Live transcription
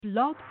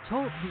Blog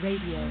Talk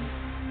Radio.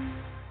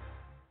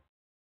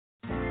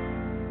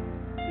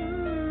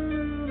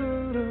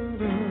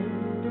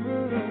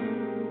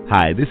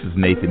 Hi, this is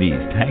Nathan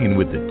East, hanging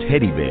with the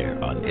Teddy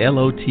Bear on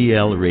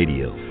LOTL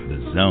Radio,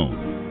 The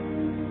Zone.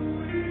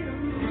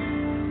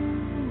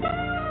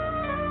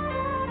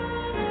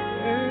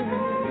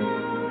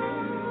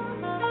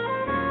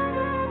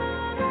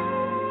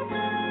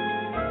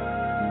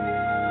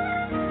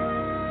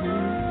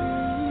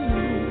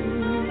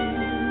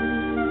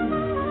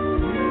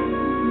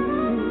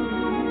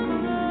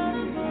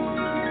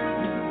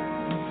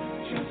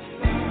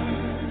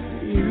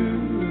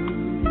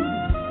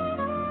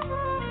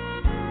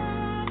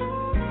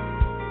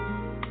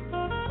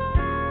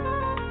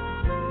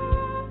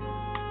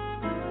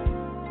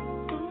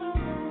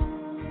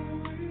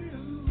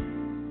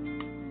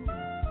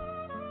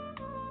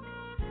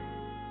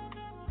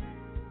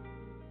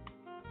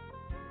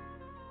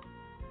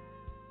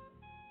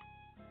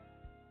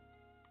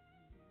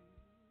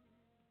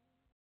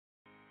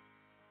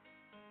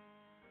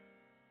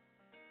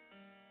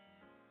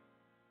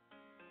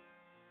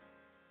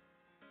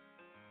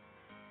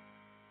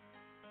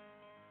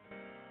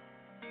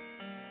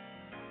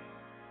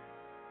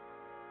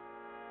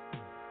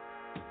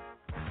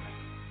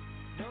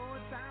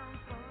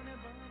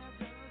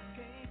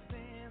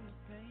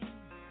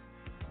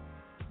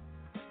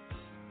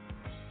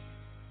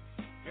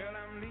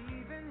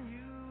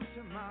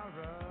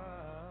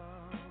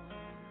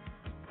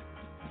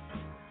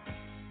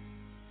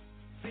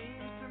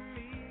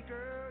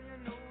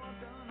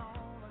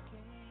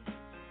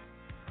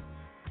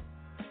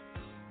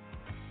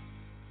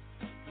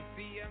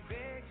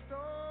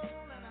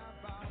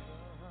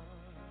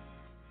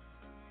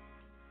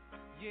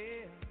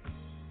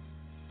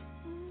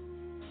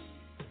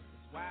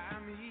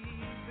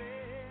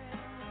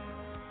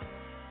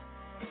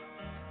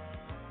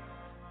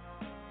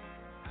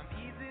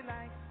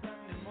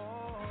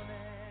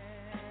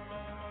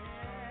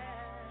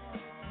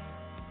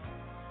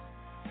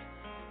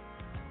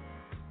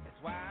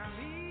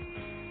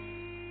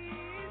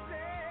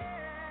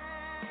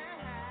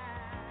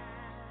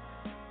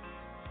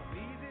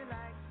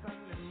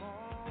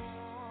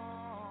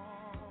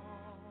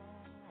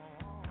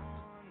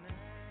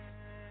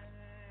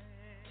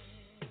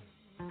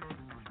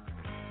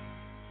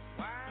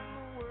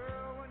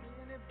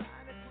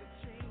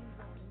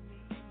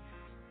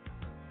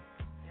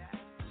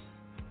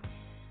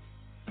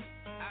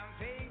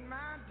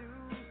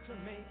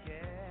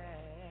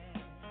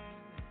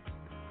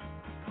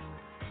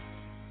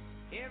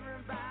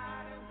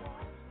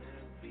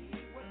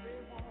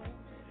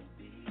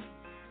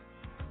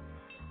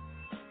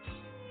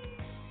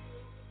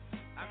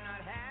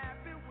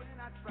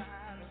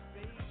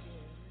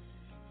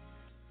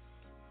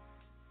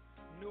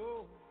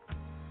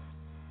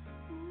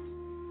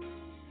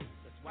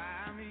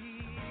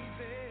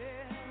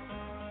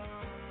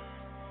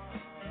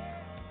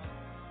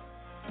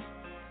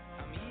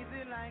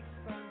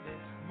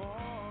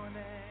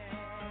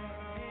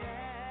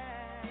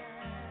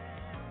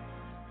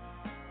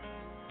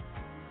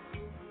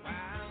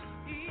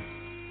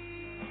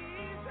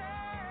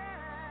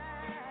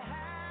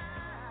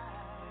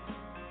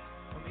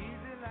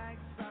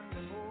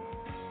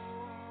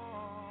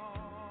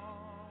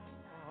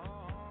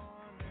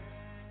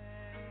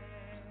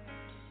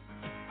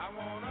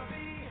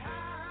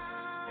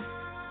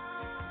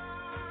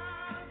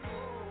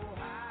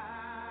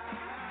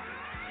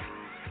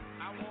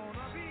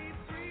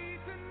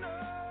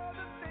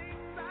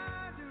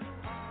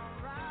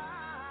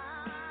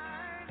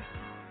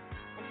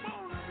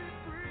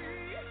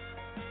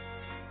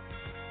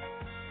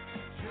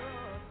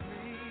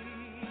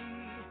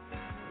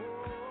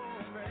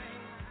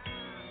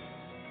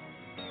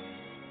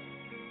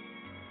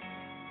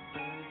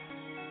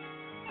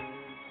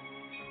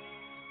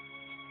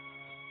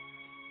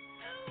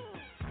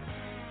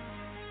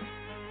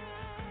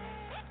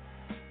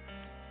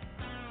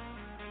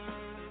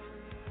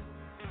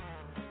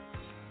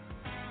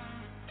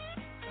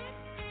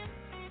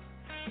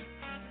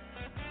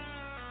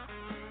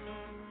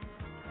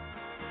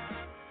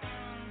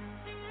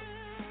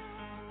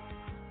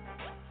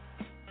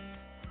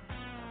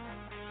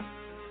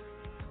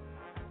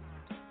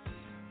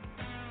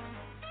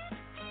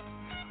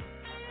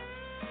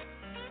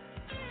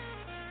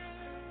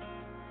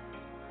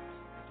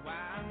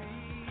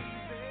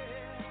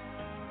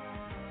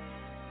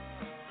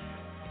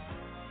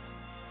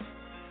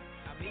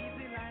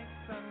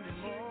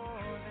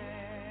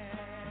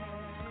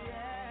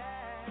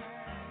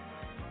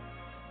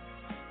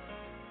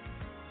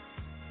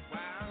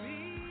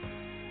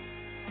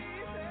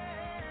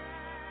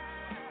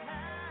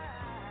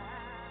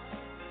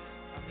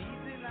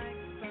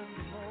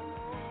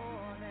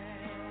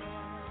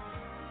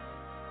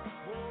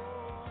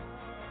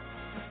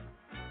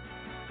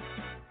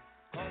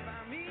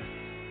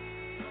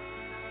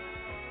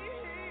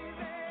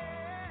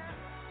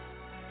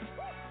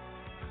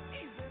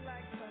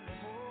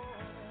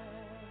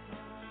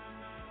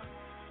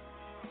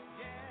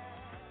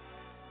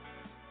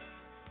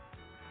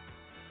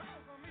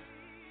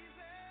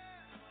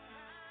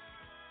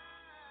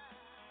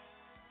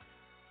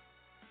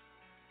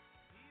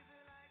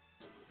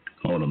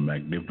 on a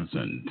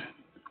magnificent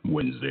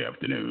Wednesday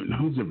afternoon.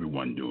 How's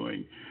everyone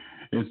doing?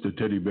 It's the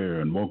Teddy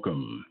Bear, and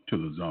welcome to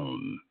the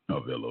zone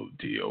of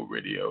LOTL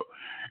Radio.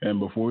 And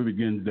before we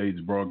begin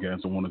today's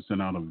broadcast, I want to send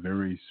out a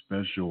very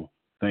special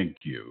thank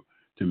you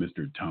to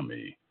Mr.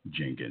 Tommy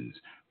Jenkins.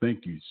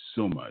 Thank you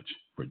so much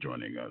for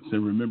joining us.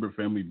 And remember,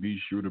 family, be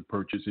sure to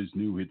purchase his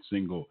new hit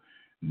single,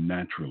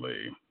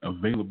 Naturally,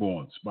 available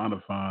on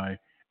Spotify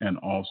and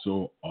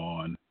also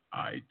on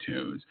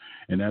iTunes.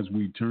 And as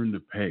we turn the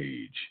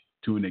page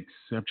to an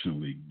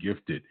exceptionally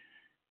gifted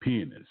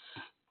pianist,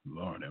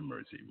 Lord have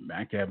mercy,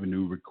 Mack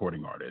Avenue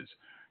recording artist,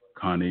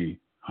 Connie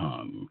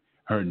Han,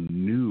 her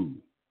new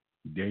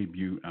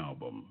debut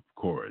album, of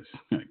course,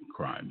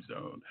 Crime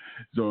Zone.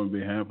 So on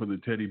behalf of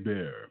the Teddy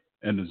Bear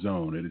and the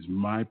Zone, it is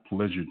my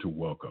pleasure to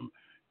welcome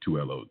to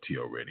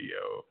LOTL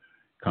Radio,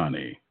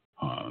 Connie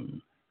Han.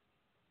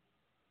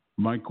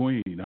 My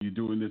queen, how are you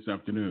doing this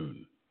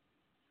afternoon?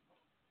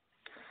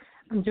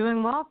 I'm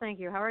doing well,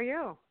 thank you. How are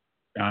you?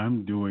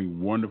 I'm doing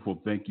wonderful.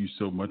 Thank you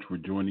so much for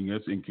joining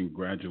us, and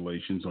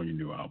congratulations on your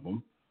new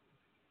album.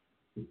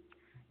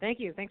 Thank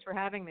you. Thanks for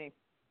having me.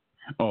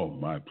 Oh,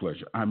 my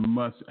pleasure. I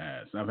must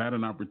ask, I've had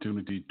an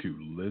opportunity to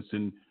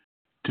listen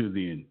to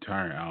the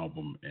entire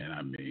album, and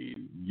I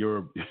mean,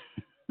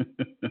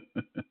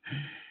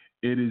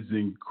 it is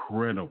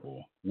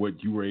incredible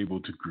what you were able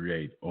to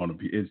create on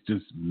it's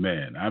just,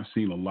 man, I've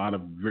seen a lot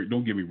of,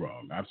 don't get me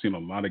wrong, I've seen a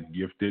lot of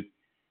gifted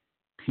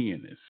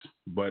pianists,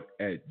 but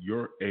at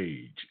your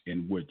age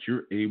and what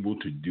you're able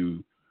to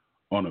do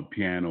on a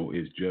piano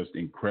is just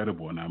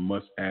incredible. And I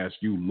must ask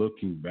you,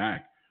 looking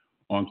back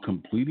on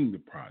completing the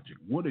project,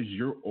 what is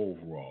your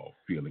overall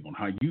feeling on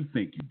how you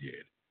think you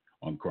did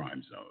on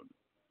Crime Zone?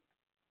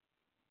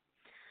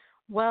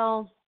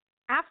 Well,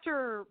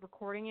 after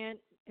recording it,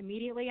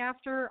 immediately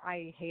after,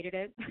 I hated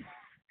it,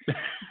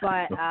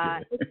 but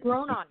Okay. It's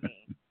grown on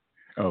me.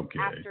 Okay.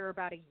 After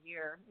about a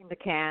year in the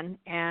can,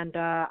 and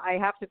I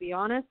have to be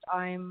honest,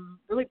 I'm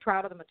really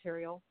proud of the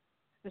material,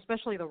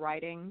 especially the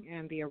writing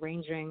and the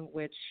arranging,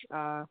 which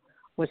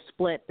was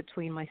split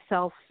between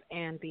myself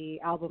and the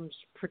album's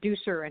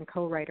producer and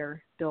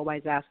co-writer, Bill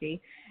Wysaske.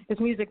 His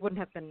music wouldn't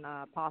have been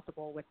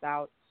possible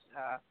without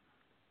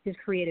his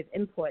creative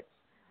input.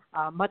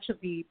 Much of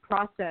the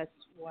process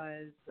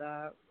was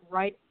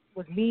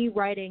me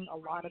writing a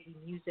lot of the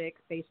music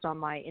based on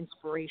my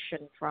inspiration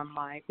from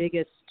my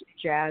biggest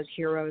jazz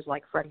heroes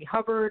like Freddie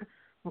Hubbard,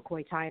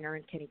 McCoy Tyner,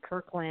 and Kenny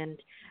Kirkland.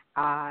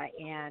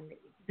 And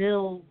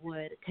Bill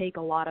would take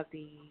a lot of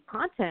the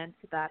content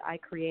that I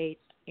create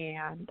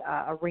and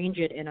arrange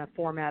it in a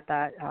format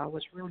that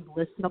was really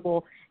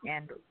listenable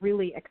and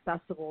really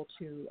accessible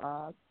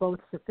to both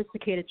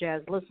sophisticated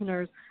jazz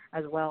listeners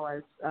as well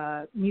as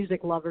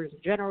music lovers in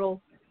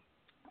general.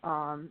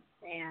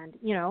 And,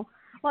 you know,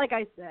 like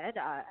I said,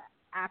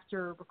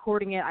 after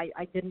recording it,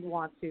 I didn't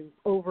want to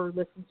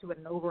over-listen to it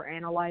and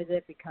over-analyze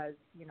it because,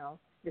 you know,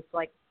 it's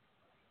like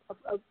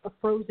a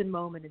frozen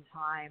moment in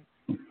time.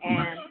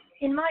 And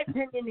in my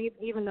opinion,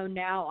 even though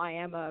now I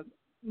am a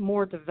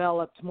more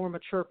developed, more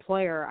mature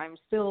player, I'm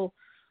still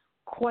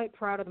quite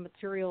proud of the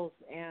materials.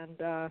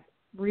 And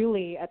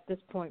really, at this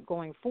point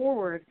going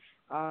forward,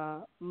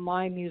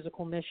 my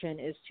musical mission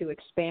is to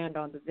expand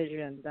on the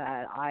vision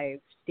that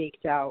I've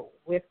staked out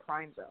with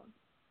Crime Zone.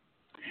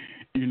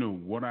 You know,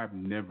 what I've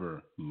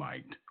never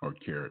liked or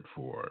cared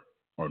for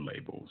are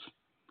labels.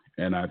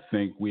 And I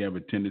think we have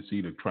a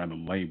tendency to try to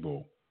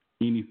label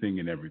anything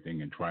and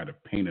everything and try to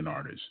paint an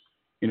artist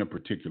in a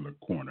particular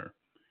corner.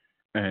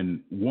 And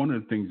one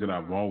of the things that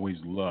I've always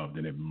loved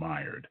and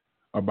admired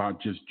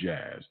about just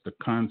jazz, the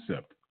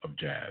concept of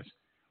jazz,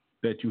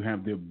 that you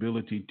have the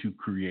ability to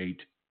create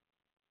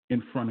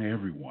in front of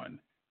everyone.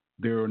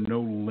 There are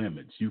no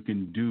limits. You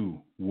can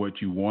do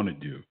what you want to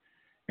do.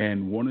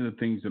 And one of the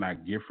things that I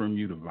get from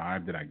you, the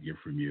vibe that I get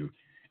from you,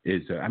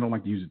 is I don't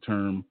like to use the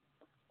term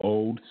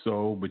old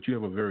soul, but you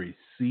have a very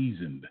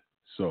seasoned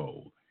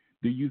soul.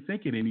 Do you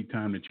think at any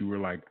time that you were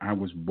like, I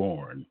was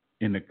born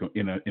in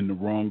the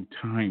wrong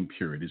time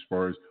period, as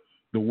far as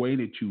the way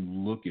that you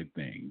look at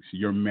things,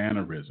 your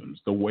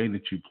mannerisms, the way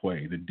that you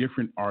play, the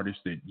different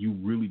artists that you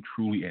really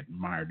truly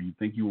admire? Do you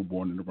think you were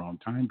born in the wrong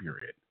time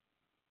period?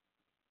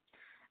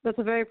 That's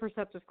a very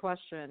perceptive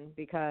question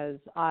because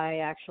I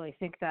actually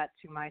think that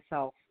to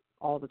myself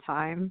all the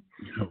time.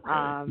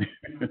 Okay.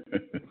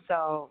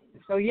 So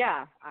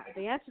yeah,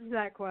 the answer to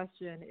that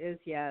question is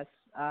yes.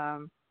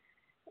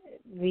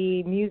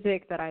 The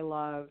music that I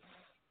love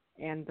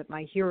and that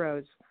my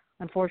heroes,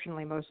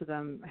 unfortunately, most of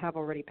them have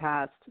already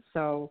passed.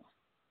 So,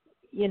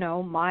 you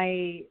know,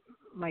 my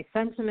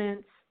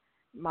sentiments,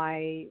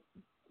 I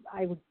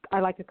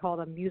like to call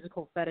them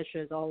musical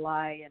fetishes, all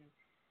lie in,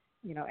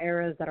 you know,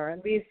 eras that are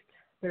at least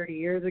 30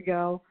 years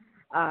ago,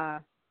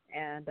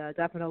 and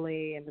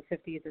definitely in the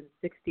 50s and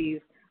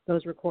 60s.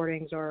 Those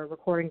recordings are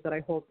recordings that I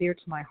hold dear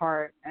to my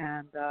heart,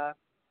 and,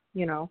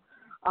 you know,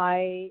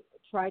 I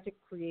try to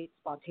create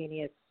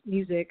spontaneous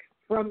music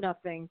from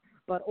nothing,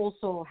 but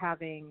also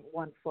having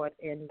one foot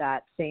in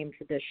that same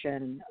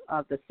tradition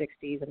of the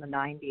 60s and the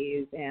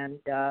 90s, and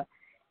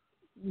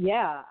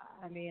Yeah,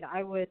 I mean,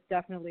 I would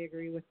definitely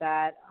agree with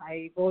that.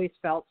 I've always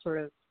felt sort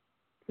of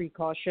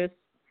precautious,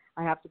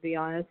 I have to be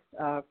honest,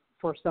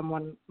 for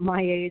someone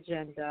my age,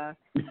 and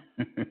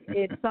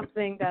it's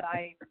something that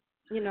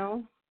you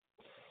know,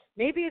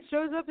 maybe it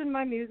shows up in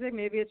my music,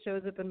 maybe it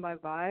shows up in my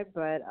vibe,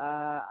 but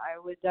I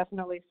would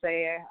definitely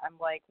say I'm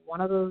like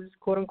one of those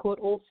quote unquote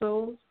old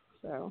souls.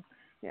 So,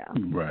 yeah.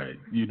 Right.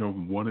 You know,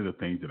 one of the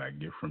things that I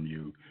get from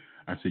you,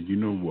 I said, you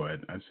know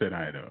what? I said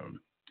I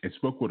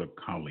spoke with a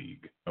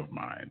colleague of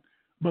mine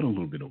about a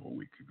little bit over a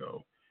week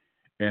ago,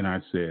 and I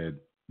said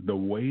the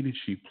way that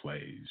she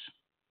plays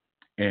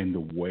and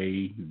the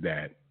way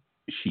that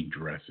she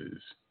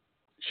dresses,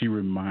 she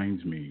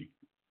reminds me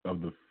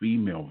of the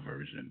female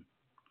version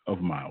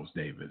of Miles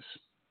Davis.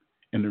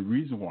 And the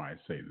reason why I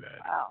say that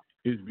Wow.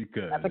 is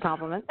because That's a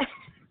compliment.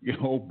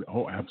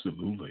 oh,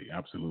 absolutely,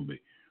 absolutely.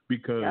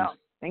 Because Oh,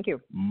 thank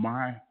you.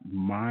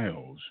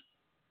 Miles,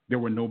 there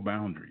were no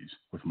boundaries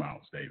with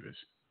Miles Davis.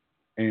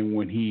 And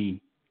when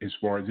he, as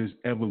far as his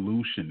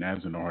evolution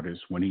as an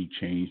artist, when he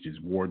changed his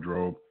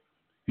wardrobe,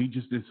 he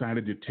just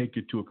decided to take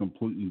it to a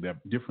completely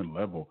different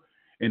level.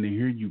 And to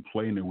hear you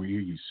play and to hear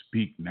you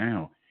speak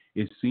now,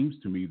 it seems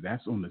to me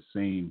that's on the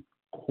same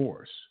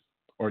course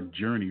or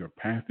journey or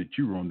path that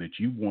you're on, that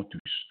you want to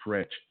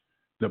stretch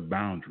the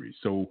boundaries.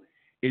 So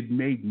it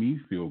made me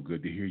feel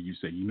good to hear you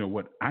say, you know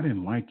what, I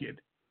didn't like it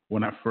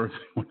when I first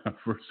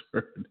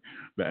heard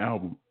the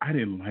album. I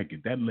didn't like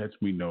it. That lets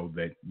me know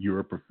that you're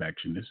a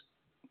perfectionist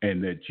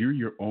and that you're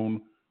your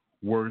own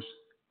worst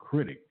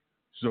critic.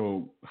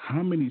 So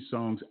how many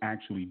songs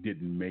actually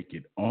didn't make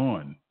it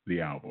on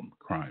the album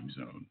Crime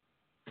Zone?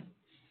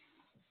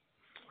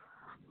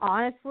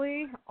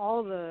 Honestly,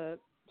 all the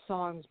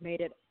songs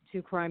made it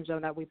to Crime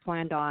Zone that we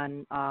planned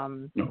on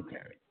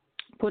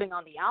putting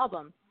on the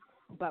album,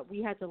 but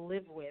we had to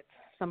live with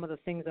some of the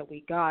things that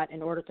we got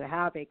in order to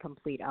have a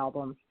complete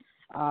album.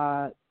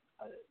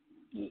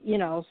 You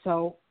know,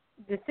 so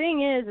the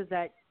thing is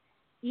that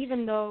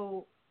even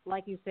though,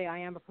 like you say, I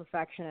am a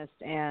perfectionist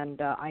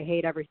and I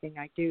hate everything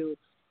I do,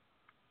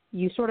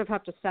 you sort of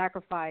have to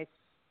sacrifice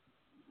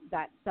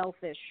that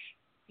selfish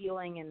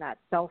feeling and that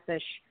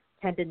selfish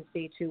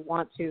tendency to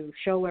want to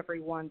show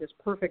everyone this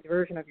perfect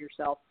version of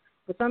yourself.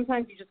 But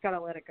sometimes you just got to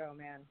let it go,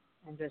 man,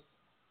 and just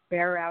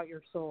bear out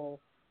your soul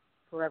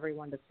for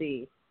everyone to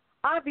see.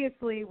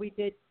 Obviously, we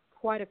did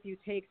quite a few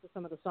takes of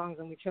some of the songs,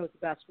 and we chose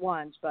the best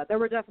ones, but there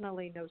were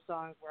definitely no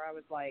songs where I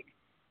was like,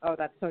 oh,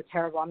 that's so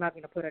terrible, I'm not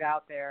going to put it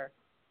out there.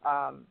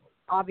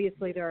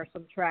 Obviously, there are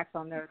some tracks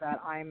on there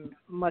that I'm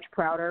much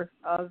prouder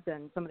of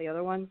than some of the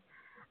other ones.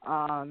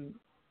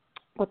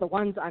 But the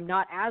ones I'm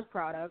not as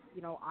proud of,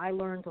 you know, I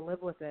learned to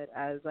live with it,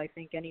 as I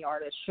think any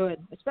artist should,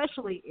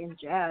 especially in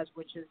jazz,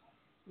 which is,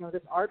 you know,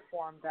 this art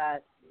form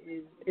that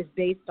is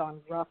based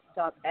on roughed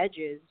up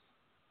edges,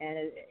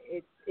 and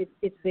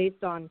it's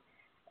based on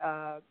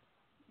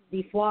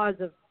the flaws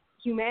of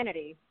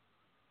humanity,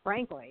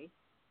 frankly,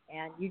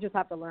 and you just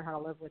have to learn how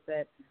to live with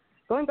it.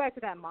 Going back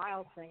to that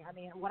Miles thing, I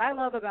mean, what I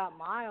love about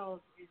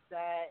Miles is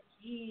that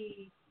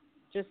he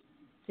just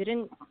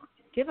didn't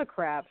give a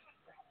crap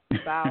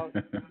about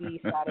the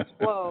status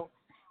quo,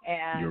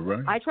 and You're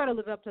right. I try to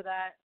live up to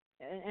that,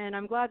 and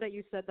I'm glad that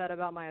you said that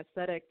about my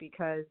aesthetic,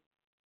 because,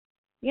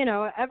 you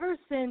know, ever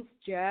since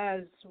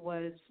jazz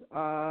was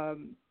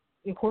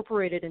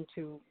incorporated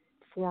into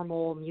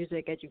formal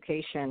music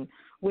education,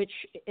 which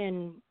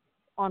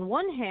on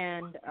one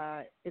hand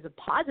is a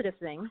positive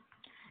thing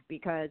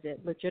because it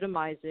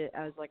legitimized it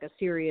as like a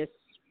serious,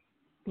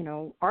 you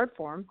know, art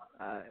form,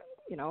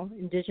 you know,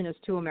 indigenous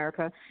to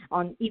America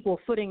on equal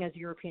footing as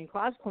European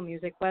classical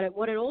music. But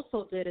what it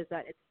also did is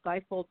that it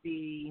stifled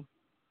the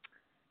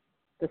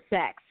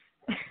sex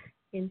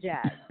in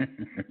jazz,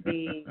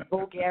 the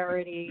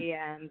vulgarity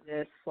and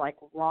this like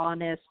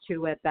rawness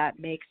to it that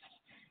makes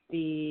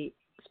the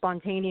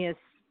spontaneous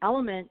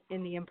element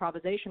in the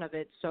improvisation of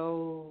it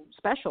so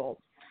special.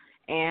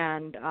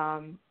 And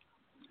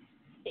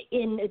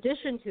in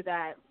addition to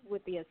that,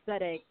 with the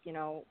aesthetic, you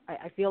know,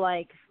 I feel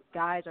like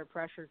guys are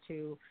pressured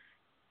to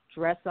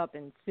dress up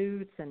in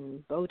suits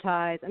and bow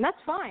ties, and that's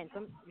fine.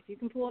 If you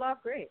can pull it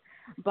off, great.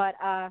 But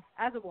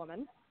as a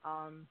woman,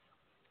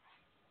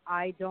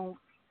 I don't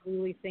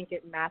really think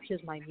it matches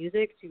my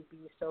music to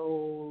be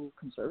so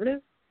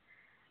conservative,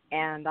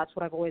 and that's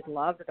what I've always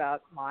loved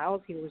about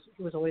Miles. He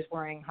was always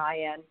wearing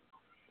high-end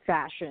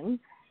fashion,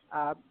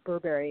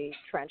 Burberry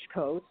trench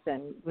coats,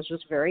 and was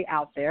just very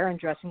out there and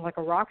dressing like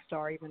a rock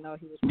star, even though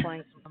he was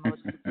playing some of the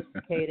most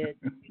sophisticated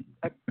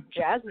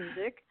jazz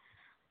music.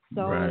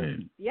 So, right.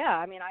 Yeah,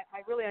 I mean,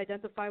 I really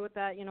identify with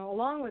that. You know,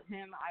 along with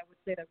him, I would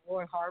say that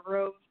Roy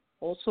Hargrove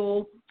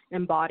also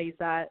embodies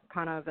that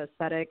kind of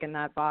aesthetic and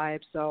that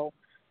vibe. So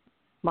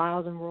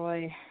Miles and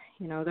Roy,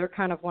 you know, they're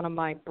kind of one of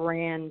my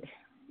brand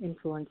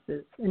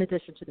influences, in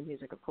addition to the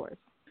music, of course.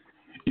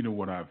 You know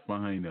what I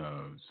find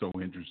so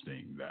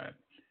interesting, that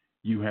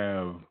you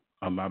have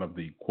a lot of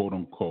the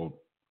quote-unquote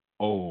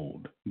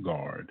old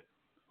guard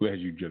who, as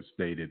you just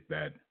stated,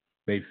 that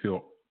they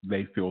feel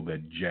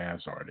that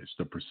jazz artists,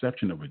 the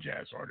perception of a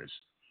jazz artist,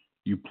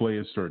 you play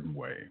a certain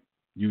way,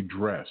 you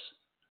dress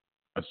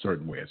a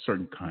certain way, a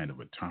certain kind of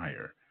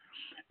attire.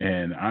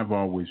 And I've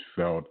always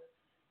felt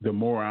the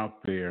more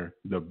out there,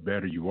 the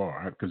better you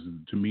are. Because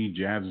to me,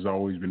 jazz has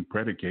always been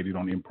predicated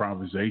on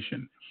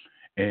improvisation.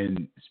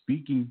 And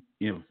speaking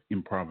of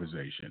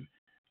improvisation,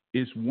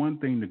 it's one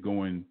thing to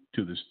go into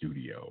the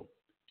studio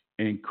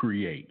and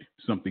create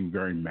something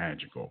very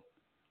magical,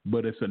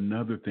 but it's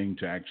another thing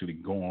to actually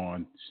go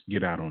on,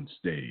 get out on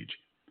stage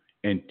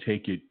and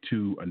take it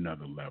to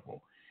another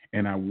level.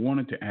 And I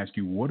wanted to ask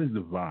you, what is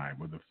the vibe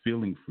or the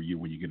feeling for you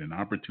when you get an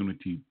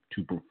opportunity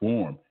to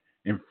perform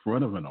in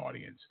front of an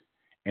audience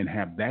and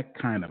have that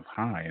kind of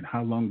high? And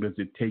how long does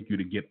it take you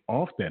to get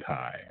off that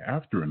high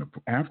after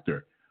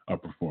a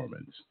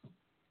performance?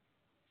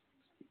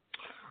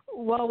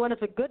 Well, when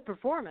it's a good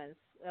performance,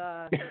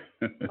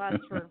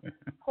 lasts for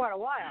quite a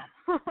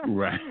while.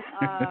 Right.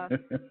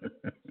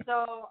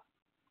 So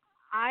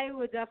I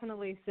would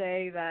definitely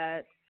say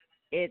that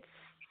it's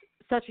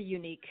such a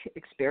unique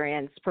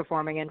experience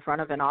performing in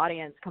front of an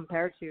audience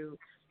compared to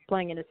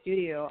playing in a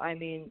studio. I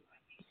mean,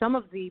 some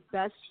of the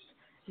best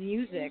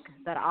music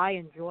that I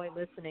enjoy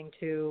listening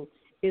to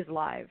is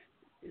live.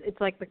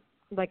 It's like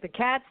the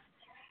Cats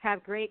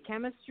have great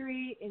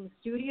chemistry in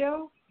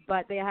studio,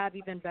 but they have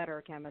even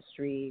better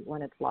chemistry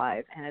when it's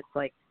live. And it's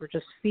like we're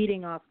just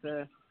feeding off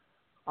the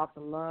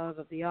love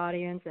of the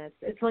audience. And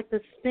it's like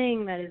this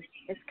thing that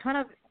it's kind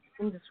of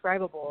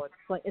indescribable.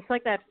 It's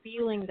like that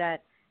feeling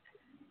that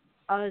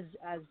us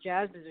as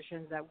jazz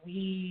musicians that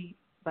we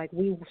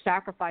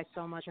sacrifice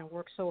so much and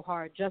work so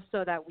hard just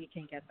so that we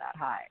can get that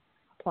high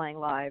playing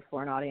live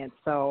for an audience.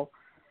 So,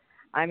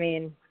 I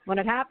mean, when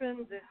it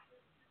happens,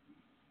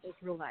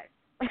 it's real nice.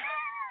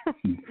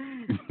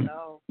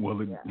 So, well,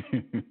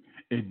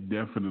 it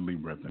definitely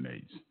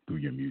resonates through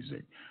your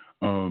music.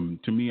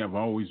 To me, I've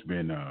always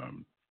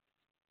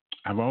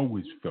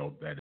felt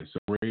that it's a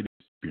great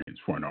experience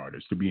for an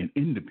artist to be an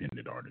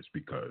independent artist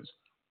because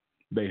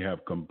they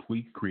have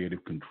complete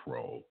creative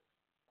control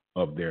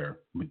of their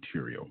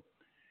material.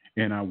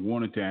 And I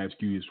wanted to ask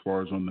you, as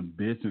far as on the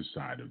business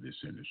side of this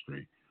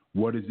industry,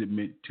 what has it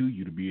meant to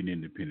you to be an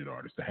independent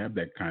artist, to have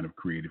that kind of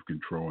creative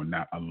control and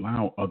not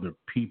allow other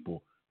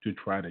people to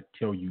try to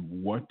tell you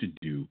what to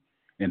do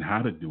and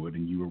how to do it,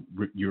 and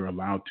you're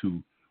allowed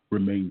to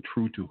remain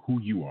true to who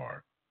you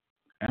are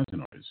as an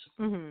artist?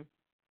 Mm-hmm.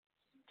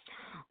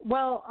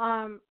 Well,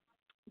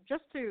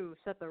 just to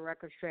set the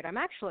record straight, I'm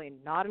actually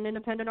not an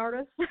independent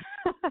artist.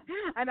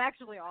 I'm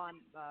actually on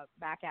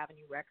Mack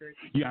Avenue Records.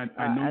 Yeah,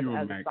 I know you're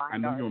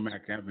on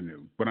Mack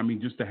Avenue, but I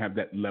mean, just to have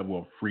that level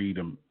of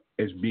freedom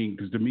as being,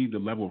 because to me, the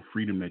level of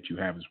freedom that you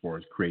have as far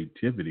as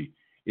creativity,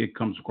 it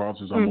comes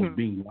across as almost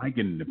being like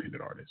an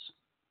independent artist.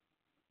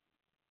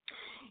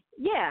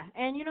 Yeah,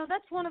 and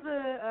that's one of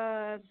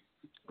the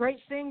great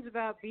things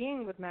about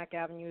being with Mack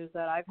Avenue is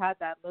that I've had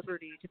that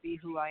liberty to be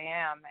who I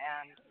am,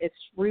 and it's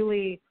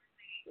really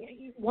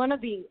one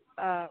of the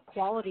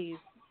qualities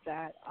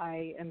that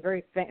I am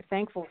very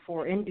thankful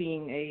for in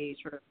being a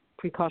sort of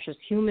precocious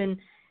human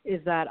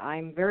is that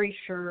I'm very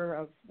sure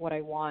of what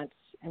I want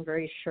and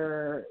very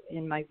sure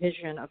in my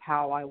vision of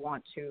how I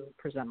want to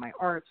present my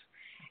art.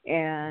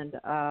 And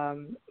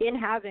in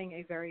having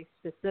a very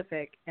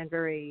specific and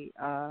very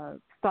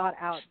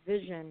thought-out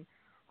vision,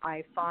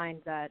 I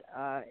find that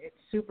it's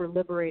super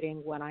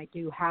liberating when I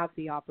do have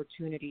the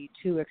opportunity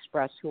to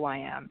express who I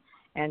am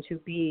and to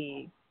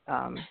be,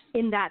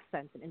 in that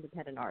sense, an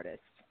independent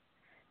artist.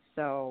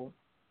 So,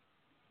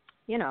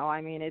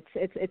 I mean,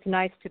 it's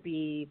nice to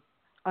be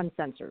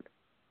uncensored.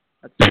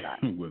 Let's do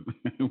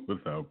that.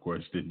 Without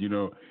question.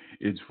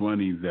 It's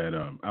funny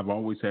that I've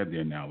always had the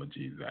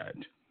analogy that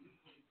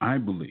I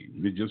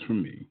believe, just for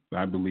me,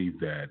 I believe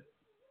that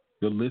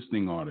the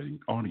listening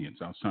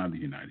audience outside the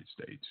United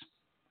States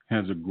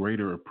has a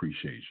greater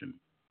appreciation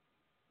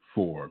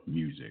for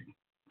music,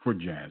 for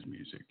jazz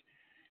music.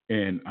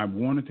 And I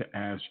wanted to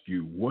ask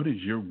you, what has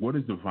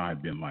the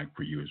vibe been like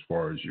for you as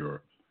far as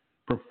your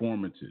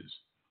performances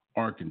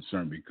are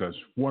concerned? Because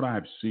what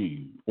I've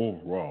seen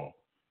overall,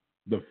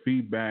 the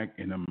feedback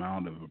and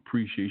amount of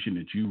appreciation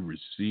that you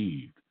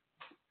received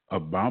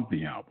about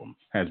the album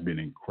has been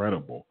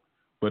incredible.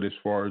 But as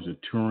far as the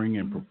touring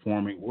and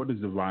performing, what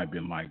has the vibe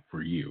been like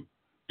for you?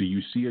 Do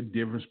you see a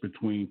difference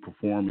between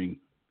performing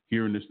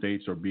here in the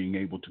States or being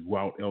able to go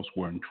out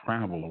elsewhere and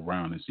travel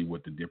around and see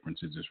what the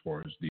difference is as far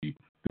as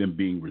them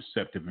being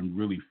receptive and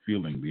really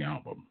feeling the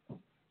album?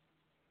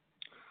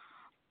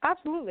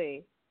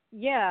 Absolutely.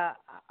 Yeah.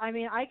 I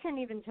mean, I can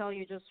even tell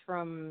you just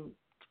from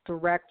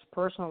direct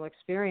personal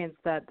experience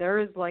that there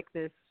is like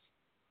this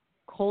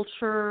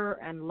culture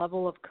and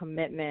level of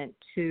commitment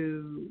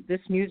to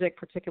this music,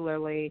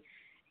 particularly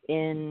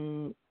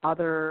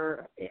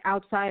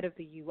outside of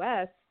the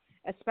U.S.,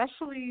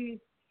 especially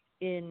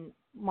in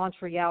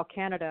Montreal,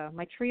 Canada.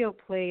 My trio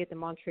played the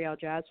Montreal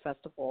Jazz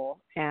Festival,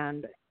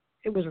 and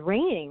it was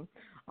raining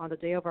on the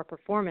day of our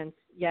performance.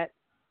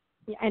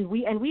 And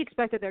we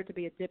expected there to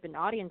be a dip in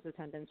audience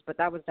attendance, but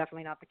that was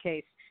definitely not the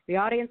case. The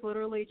audience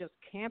literally just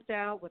camped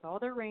out with all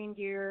their rain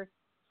gear,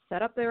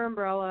 set up their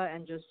umbrella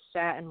and just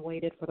sat and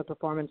waited for the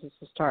performances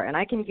to start. And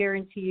I can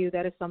guarantee you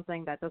that is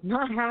something that does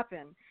not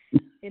happen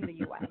in the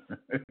U.S.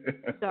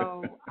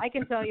 So I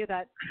can tell you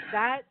that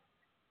that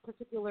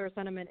particular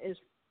sentiment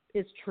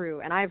is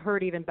true. And I've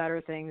heard even better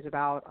things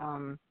about,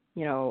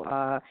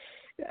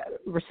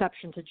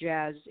 reception to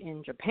jazz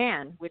in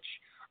Japan, which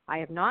I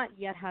have not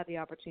yet had the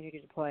opportunity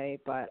to play,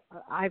 but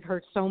I've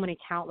heard so many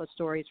countless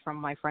stories from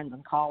my friends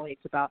and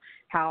colleagues about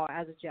how,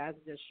 as a jazz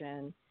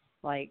musician,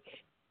 like,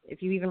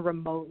 if you even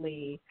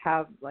remotely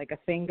have like a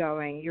thing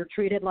going, you're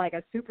treated like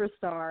a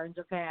superstar in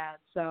Japan.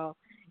 So,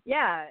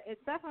 yeah,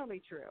 it's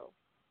definitely true.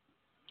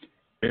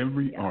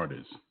 Every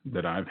artist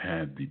that I've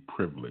had the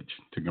privilege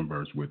to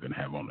converse with and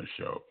have on the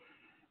show,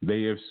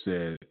 they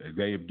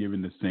have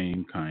given the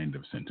same kind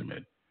of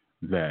sentiment.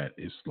 That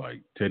it's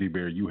like, Teddy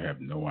Bear, you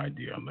have no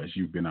idea unless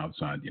you've been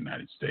outside the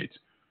United States.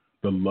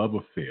 The love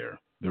affair,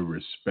 the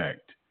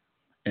respect,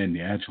 and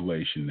the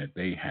adulation that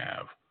they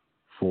have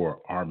for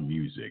our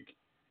music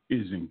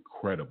is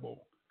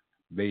incredible.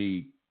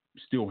 They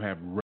still have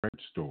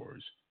record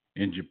stores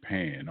in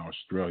Japan,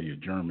 Australia,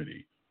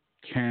 Germany,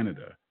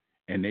 Canada,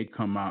 and they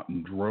come out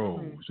in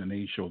droves and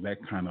they show that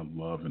kind of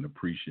love and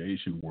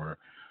appreciation where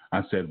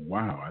I said,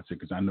 wow. I said,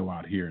 because I know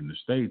out here in the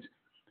States,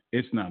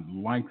 it's not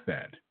like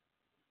that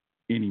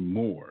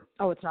anymore.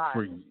 Oh, it's not.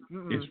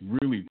 It's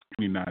really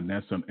not.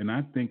 And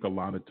I think a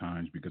lot of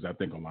times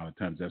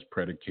that's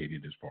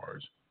predicated as far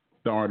as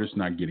the artist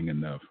not getting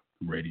enough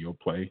radio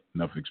play,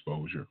 enough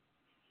exposure.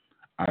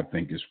 I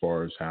think as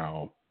far as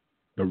how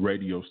the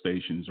radio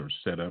stations are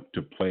set up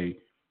to play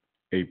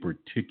a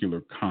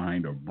particular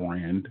kind of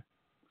brand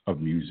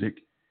of music.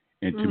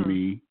 And to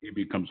me, it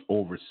becomes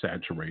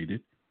oversaturated.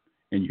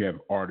 And you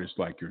have artists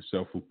like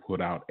yourself who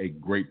put out a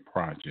great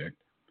project,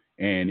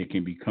 and it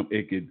could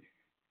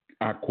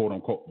are quote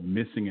unquote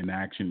missing in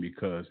action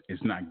because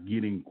it's not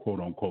getting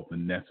quote unquote the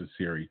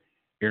necessary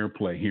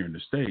airplay here in the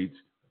States.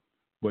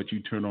 But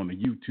you turn on the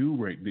YouTube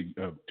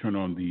turn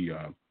on the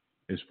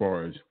as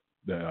far as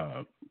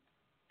the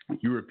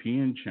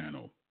European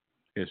channel,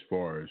 as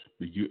far as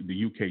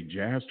the UK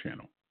jazz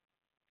channel,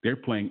 they're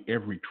playing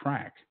every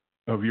track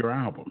of your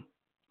album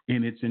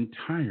in its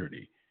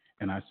entirety.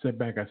 And I sat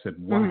back, I said,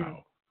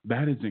 wow,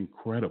 that is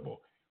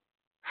incredible.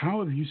 How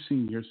have you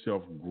seen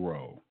yourself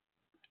grow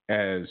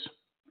as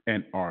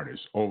an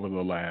artist over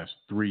the last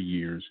 3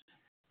 years,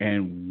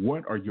 and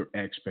what are your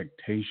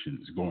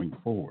expectations going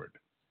forward?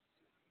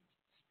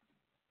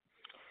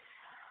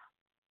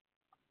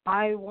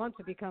 I want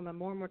to become a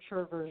more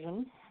mature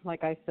version,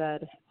 like I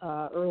said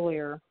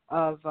earlier,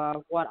 of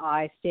what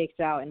I staked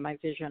out in my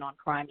vision on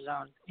Crime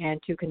Zone, and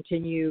to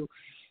continue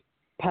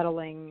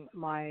peddling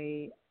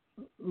my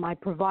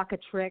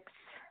provocatrix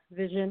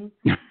vision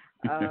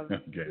of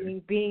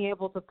being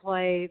able to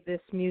play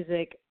this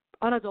music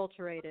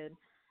unadulterated.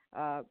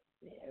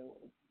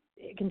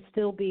 It can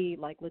still be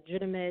like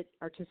legitimate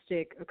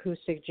artistic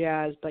acoustic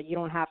jazz, but you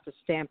don't have to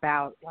stamp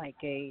out like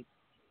you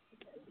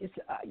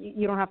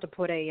don't have to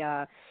put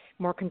a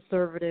more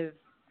conservative,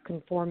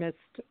 conformist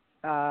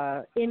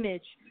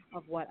image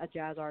of what a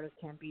jazz artist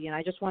can be. And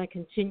I just want to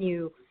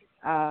continue,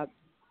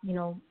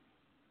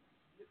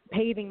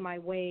 paving my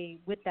way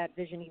with that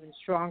vision even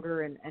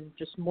stronger and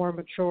just more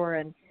mature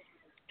and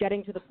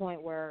getting to the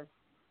point where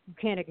you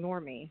can't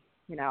ignore me,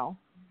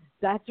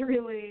 That's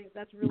really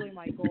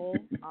my goal.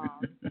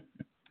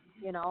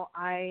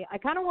 I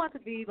kind of want to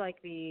be like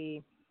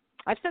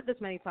I've said this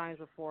many times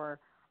before,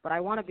 but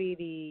I want to be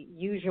the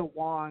Yuja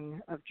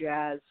Wong of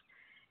jazz.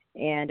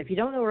 And if you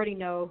don't already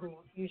know who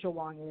Yuja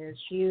Wong is,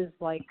 she is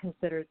like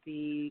considered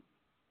the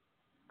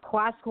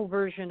classical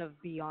version of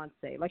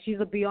Beyonce. Like, she's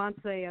the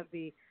Beyonce of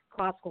the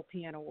classical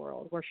piano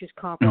world, where she's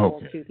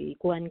comparable to the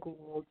Glenn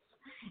Goulds,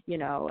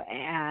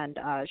 and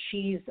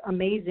she's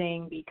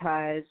amazing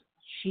because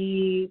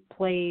she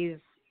plays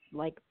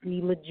like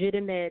the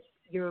legitimate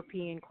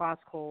European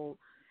classical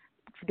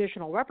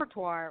traditional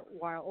repertoire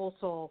while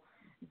also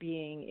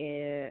being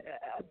a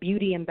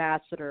beauty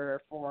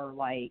ambassador for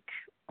like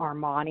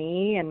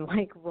Armani and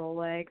like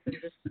Rolex, and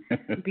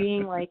just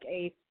being like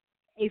a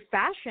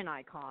fashion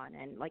icon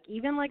and like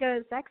even like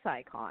a sex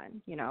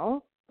icon,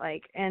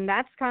 and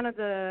that's kind of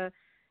the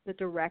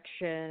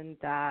direction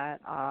that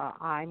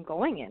I'm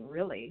going in,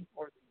 really,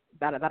 or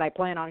that I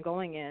plan on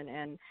going in.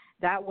 And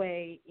that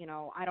way,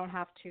 I don't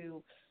have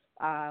to,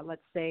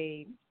 let's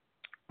say,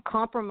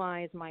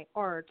 compromise my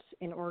art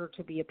in order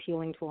to be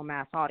appealing to a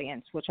mass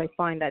audience, which I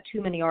find that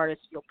too many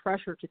artists feel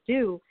pressure to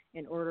do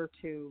in order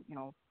to,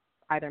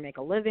 either make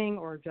a living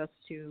or just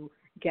to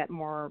get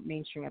more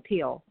mainstream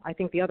appeal. I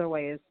think the other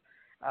way is,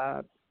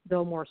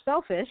 though more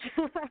selfish,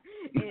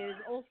 is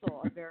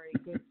also a very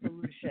good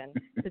solution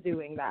to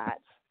doing that.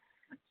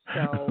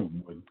 So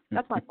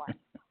that's my plan.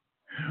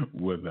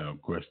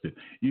 Without question.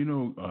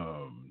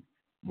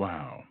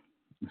 Wow.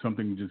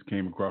 Something just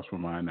came across my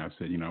mind. I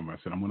said, I'm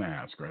going to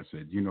ask her. I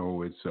said,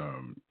 it's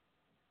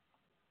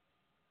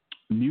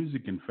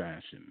music and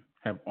fashion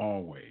have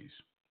always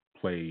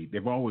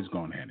they've always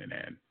gone hand in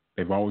hand.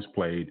 They've always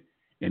played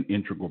an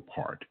integral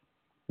part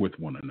with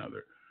one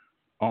another.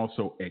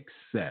 Also,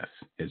 excess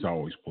has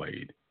always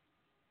played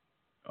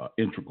an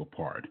integral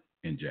part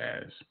in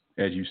jazz.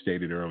 As you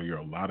stated earlier,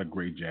 a lot of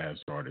great jazz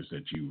artists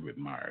that you've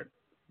admired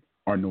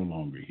are no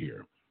longer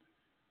here.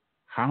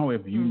 How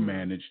have you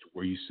managed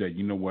where you said,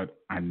 you know what,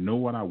 I know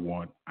what I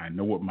want, I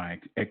know what my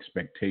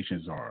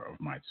expectations are of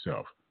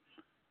myself?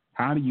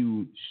 How do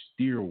you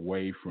steer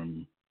away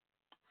from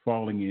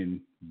falling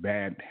in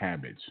bad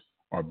habits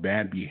or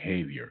bad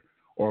behavior,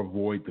 or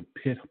avoid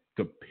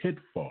the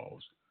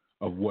pitfalls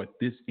of what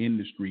this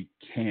industry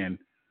can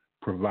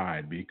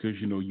provide? Because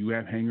you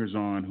have hangers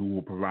on who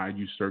will provide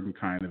you certain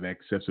kind of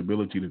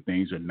accessibility to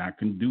things that are not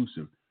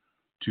conducive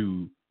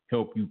to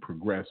help you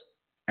progress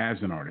as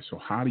an artist. So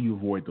how do you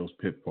avoid those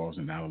pitfalls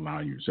and not allow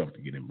yourself to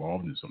get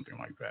involved in something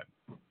like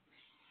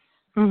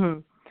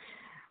that?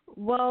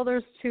 Well,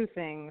 there's two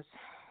things.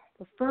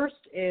 The first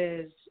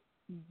is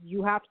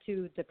you have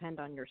to depend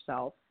on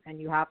yourself, and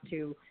you have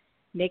to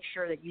make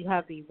sure that you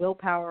have the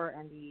willpower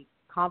and the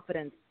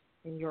confidence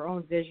in your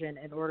own vision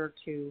in order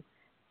to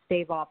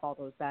stave off all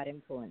those bad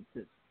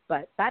influences.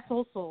 But that's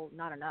also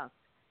not enough.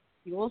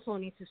 You also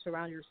need to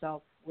surround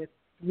yourself with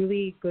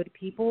really good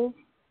people,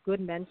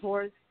 good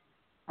mentors,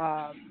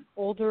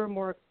 older,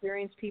 more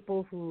experienced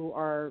people who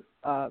are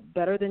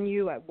better than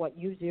you at what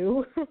you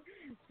do,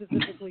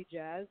 specifically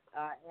jazz,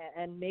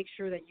 and make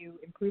sure that you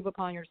improve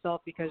upon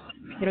yourself, because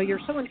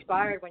you're so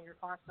inspired when you're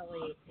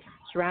constantly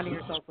surrounding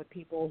yourself with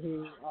people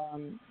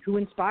who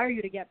inspire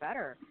you to get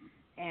better.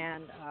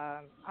 And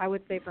I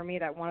would say for me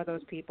that one of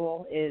those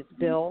people is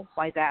Bill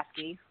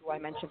Wysaske, who I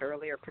mentioned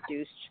earlier,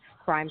 produced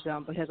Crime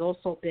Zone, but has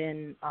also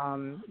been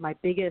my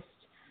biggest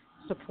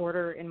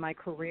supporter in my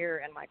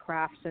career and my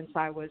craft since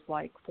I was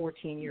like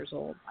 14 years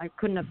old. I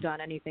couldn't have done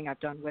anything I've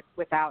done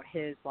without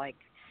his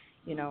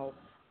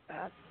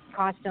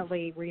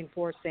constantly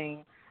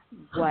reinforcing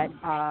what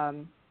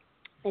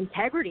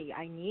integrity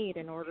I need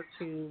in order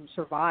to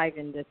survive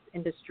in this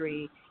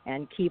industry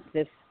and keep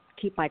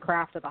my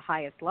craft at the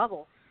highest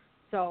level.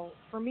 So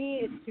for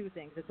me, it's two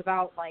things. It's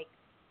about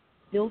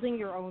building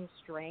your own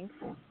strength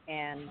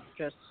and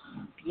just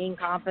being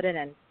confident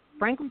and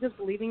frankly just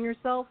believing in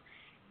yourself,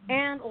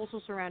 and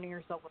also surrounding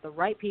yourself with the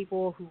right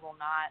people who will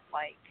not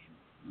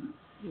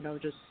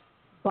just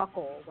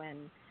buckle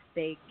when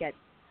they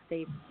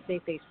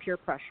face peer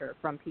pressure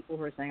from people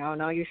who are saying, oh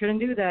no, you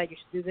shouldn't do that, you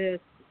should do this,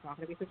 it's not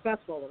going to be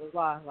successful, blah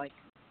blah blah. It's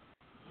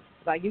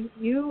about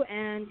you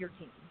and your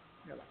team,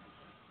 your life.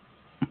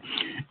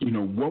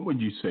 What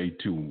would you say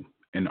to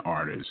an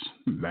artist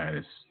that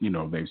is,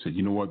 they've said,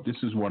 you know what, this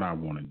is what I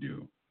want to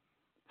do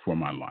for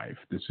my life.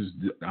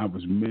 I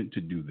was meant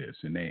to do this.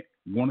 And they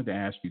wanted to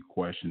ask you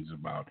questions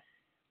about,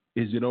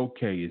 is it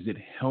okay? Is it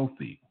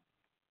healthy?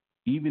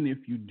 Even if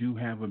you do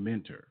have a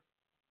mentor,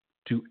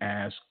 to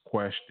ask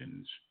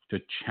questions, to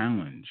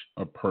challenge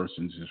a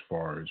person's as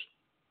far as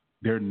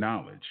their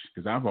knowledge.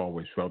 Because I've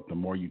always felt the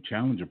more you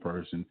challenge a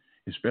person,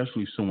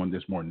 especially someone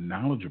that's more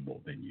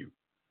knowledgeable than you,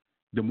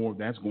 the more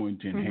that's going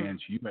to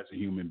enhance you as a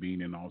human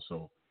being. And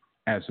also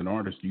as an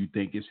artist, do you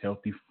think it's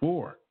healthy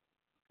for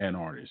an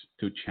artist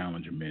to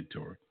challenge a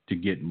mentor to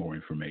get more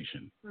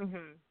information?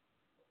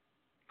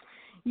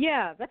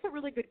 Yeah, that's a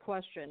really good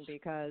question,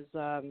 because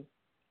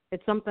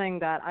it's something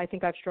that I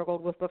think I've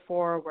struggled with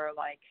before, where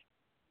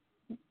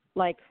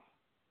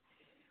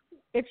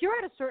if you're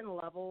at a certain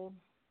level,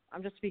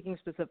 I'm just speaking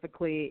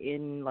specifically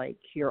in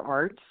your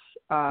art,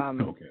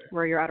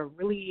 where you're at a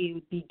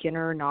really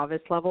beginner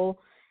novice level,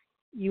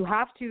 you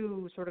have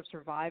to sort of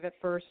survive at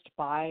first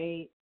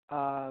by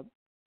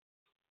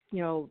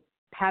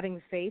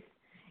having faith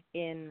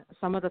in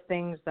some of the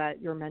things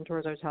that your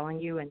mentors are telling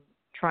you and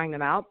trying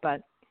them out.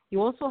 But you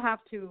also have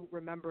to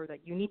remember that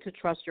you need to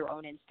trust your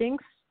own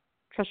instincts,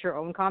 trust your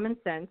own common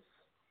sense,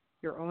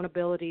 your own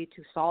ability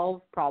to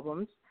solve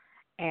problems,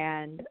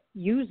 and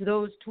use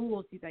those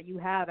tools that you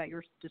have at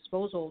your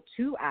disposal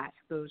to ask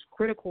those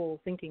critical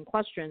thinking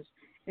questions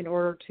in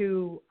order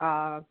to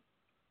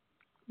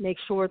make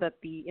sure that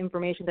the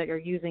information that you're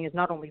using is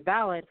not only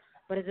valid,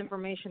 but is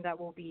information that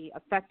will be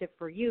effective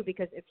for you.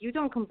 Because if you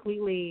don't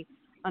completely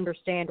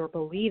understand or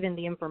believe in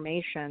the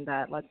information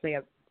that, let's say,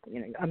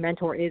 a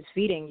mentor is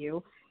feeding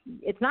you,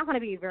 it's not going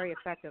to be very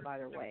effective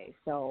either way.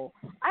 So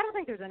I don't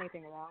think there's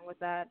anything wrong with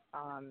that.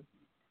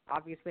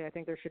 Obviously, I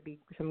think there should be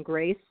some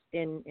grace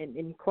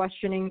in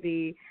questioning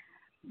the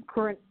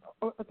current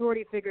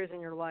authority figures in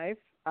your life.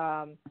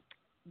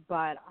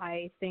 But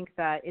I think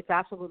that it's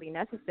absolutely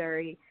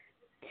necessary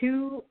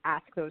to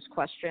ask those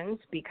questions,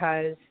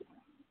 because,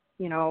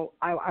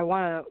 I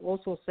want to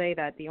also say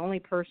that the only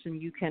person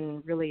you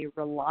can really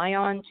rely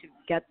on to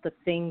get the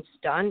things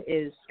done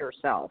is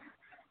yourself.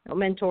 No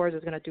mentors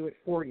is going to do it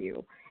for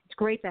you. It's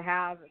great to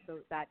have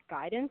that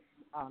guidance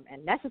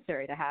and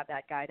necessary to have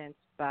that guidance,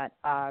 but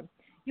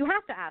you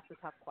have to ask the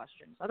tough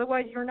questions.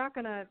 Otherwise, you're not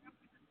going to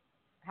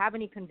have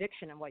any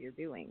conviction in what you're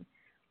doing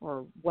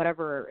or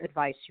whatever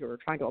advice you're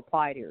trying to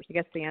apply to yours. I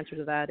guess the answer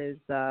to that is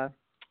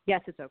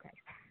yes, it's okay.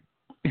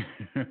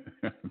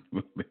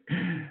 Absolutely.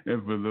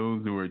 And for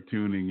those who are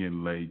tuning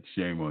in late,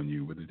 shame on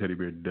you, but the Teddy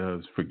Bear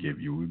does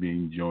forgive you. We're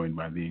being joined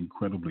by the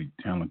incredibly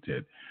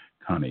talented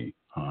Connie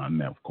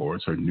Han, of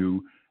course, her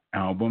new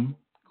album,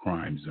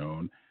 Crime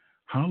Zone.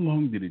 How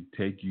long did it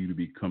take you to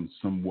become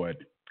somewhat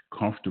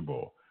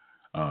comfortable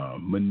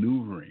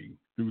maneuvering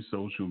through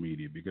social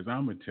media? Because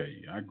I'm going to tell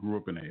you, I grew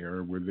up in an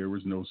era where there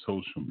was no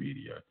social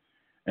media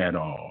at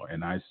all.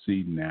 And I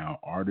see now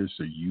artists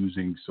are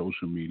using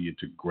social media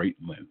to great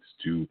lengths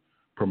to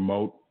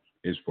promote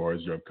as far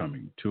as their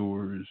upcoming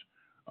tours,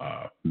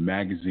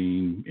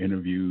 magazine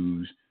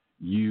interviews,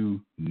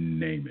 you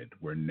name it,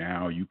 where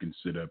now you can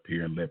sit up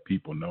here and let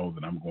people know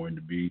that I'm going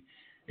to be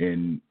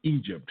in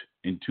Egypt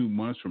in 2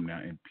 months from now,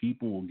 and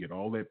people will get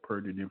all that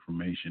pertinent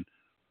information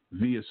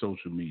via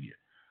social media.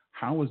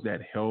 How has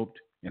that helped,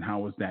 and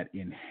how has that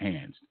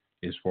enhanced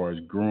as far as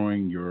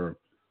growing your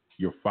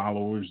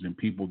followers and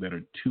people that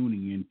are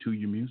tuning into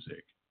your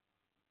music?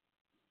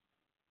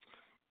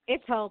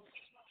 It's helped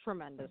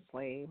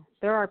tremendously.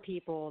 There are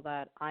people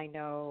that I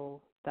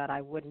know that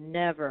I would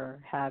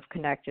never have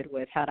connected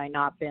with had I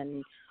not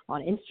been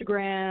on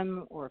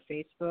Instagram or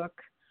Facebook.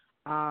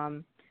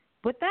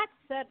 With that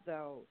said,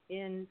 though,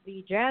 in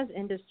the jazz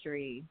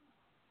industry,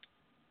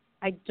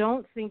 I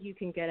don't think you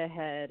can get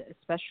ahead,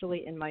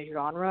 especially in my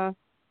genre,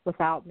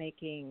 without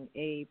making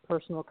a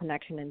personal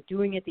connection and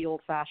doing it the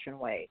old-fashioned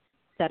way.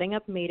 Setting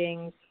up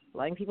meetings,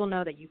 letting people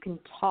know that you can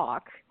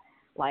talk,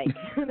 like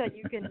that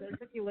you can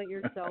articulate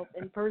yourself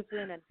in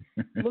person and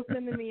look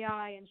them in the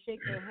eye and shake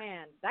their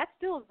hand. That's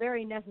still a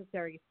very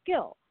necessary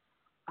skill.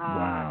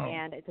 Wow.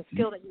 And it's a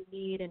skill that you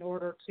need in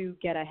order to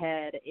get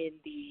ahead in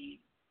the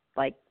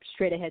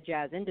straight ahead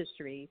jazz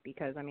industry,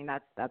 because I mean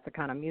that's the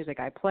kind of music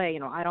I play.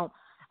 I don't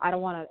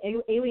want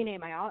to alienate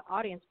my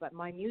audience, but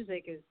my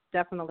music is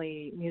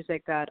definitely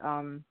music that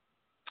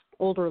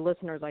older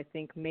listeners I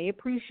think may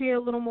appreciate a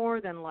little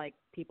more than like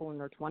people in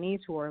their 20s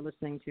who are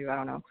listening to, I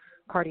don't know,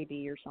 Cardi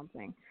B or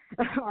something,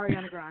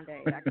 Ariana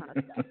Grande, that kind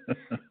of stuff.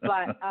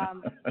 But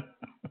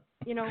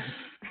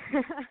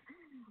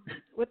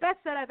with that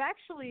said, I've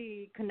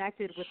actually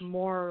connected with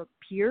more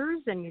peers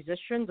and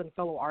musicians and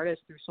fellow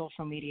artists through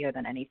social media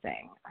than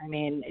anything. I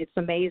mean, it's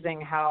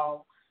amazing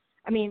how,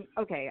 as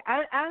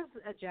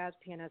a jazz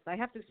pianist, I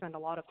have to spend a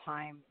lot of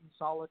time in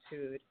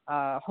solitude,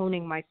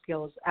 honing my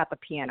skills at the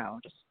piano,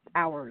 just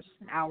hours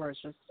and hours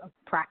just of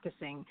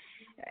practicing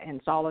in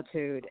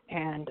solitude.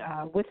 And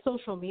with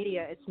social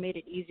media, it's made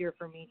it easier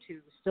for me to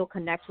still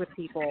connect with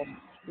people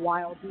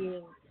while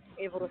being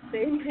able to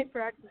stay in my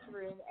practice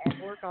room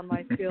and work on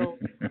my skills.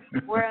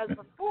 Whereas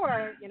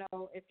before,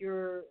 if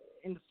you're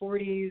in the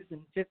 40s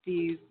and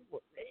 50s,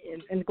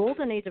 in the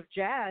golden age of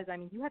jazz, I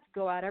mean, you had to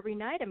go out every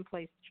night and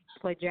play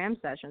jam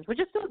sessions, which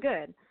is still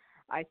good.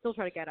 I still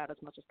try to get out as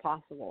much as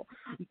possible.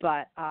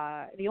 But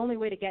the only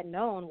way to get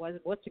known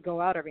was to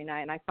go out every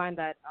night. And I find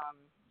that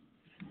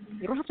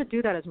you don't have to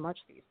do that as much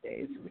these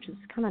days, which is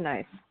kind of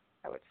nice,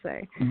 I would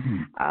say.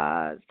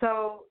 Mm-hmm.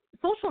 So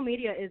social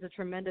media is a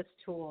tremendous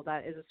tool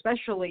that is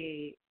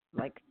especially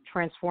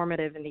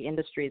transformative in the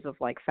industries of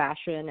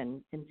fashion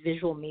and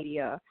visual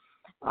media,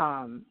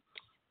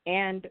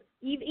 and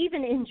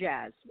even in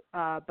jazz.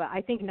 But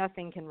I think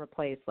nothing can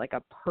replace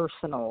a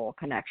personal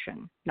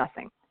connection.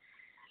 Nothing.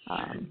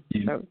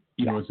 You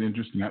know, it's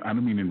interesting. I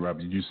don't mean to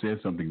interrupt you. You said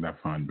something that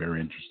I find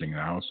very interesting,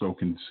 and I also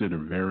consider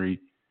very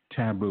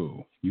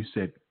taboo. You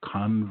said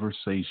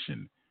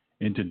conversation.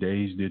 In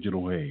today's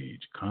digital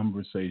age,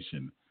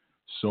 conversation,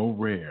 so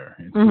rare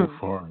and so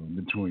far in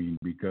between,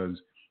 because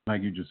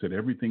like you just said,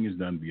 everything is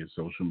done via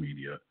social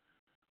media.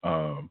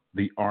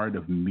 The art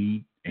of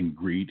meet and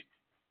greet,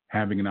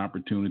 having an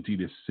opportunity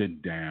to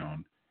sit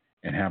down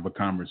and have a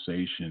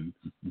conversation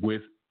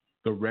with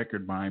the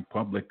record buying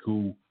public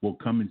who will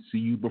come and see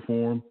you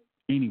perform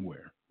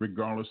anywhere,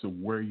 regardless of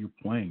where you're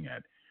playing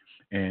at.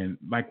 And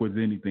like with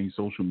anything,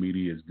 social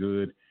media is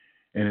good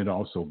and it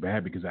also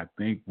bad, because I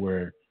think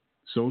where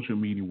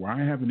I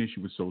have an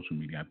issue with social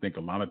media, I think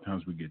a lot of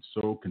times we get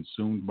so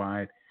consumed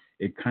by it,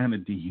 it kind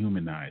of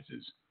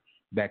dehumanizes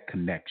that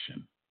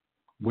connection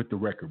with the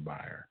record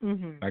buyer.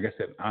 Mm-hmm. Like I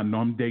said, I know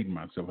I'm dating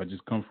myself. I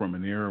just come from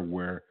an era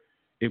where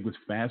it was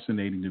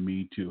fascinating to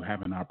me to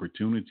have an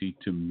opportunity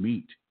to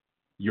meet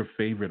your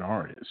favorite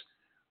artist,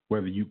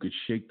 whether you could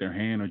shake their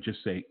hand or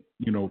just say,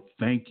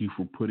 thank you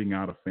for putting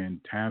out a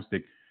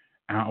fantastic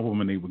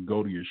album, and they would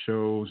go to your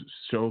shows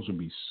would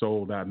be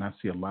sold out. And I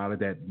see a lot of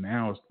that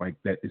now. It's like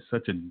that is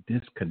such a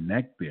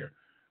disconnect there.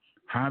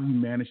 How have you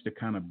managed to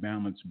kind of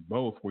balance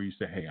both, where you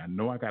say, hey, I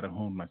know I got to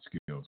hone my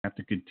skills, I have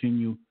to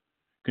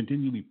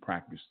continually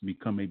practice to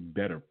become a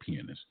better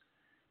pianist,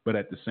 but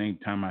at the same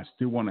time I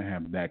still want to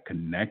have that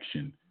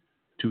connection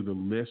to the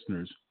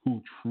listeners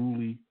who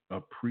truly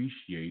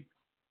appreciate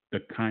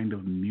the kind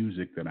of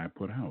music that I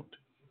put out?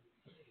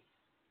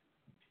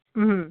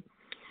 Mm-hmm.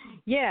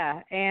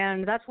 Yeah,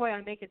 and that's why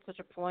I make it such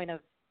a point of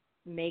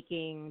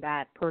making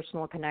that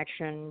personal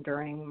connection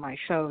during my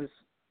shows.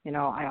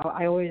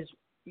 I always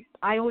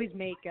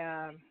make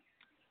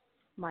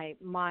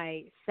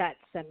my sets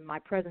and my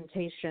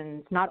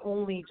presentations not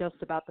only just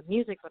about the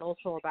music, but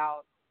also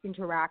about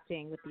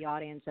interacting with the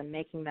audience and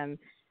making them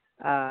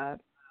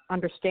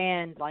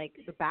understand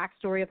the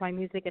backstory of my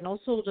music, and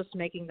also just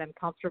making them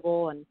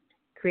comfortable and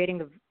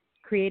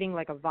creating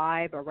like a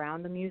vibe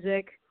around the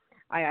music.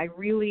 I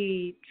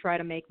really try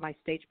to make my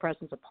stage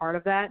presence a part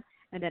of that.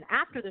 And then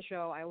after the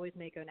show, I always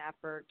make an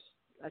effort,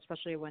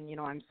 especially when, you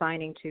know, I'm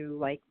signing, to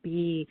like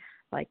be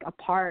like a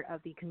part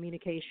of the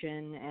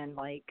communication and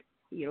like,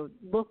 you know,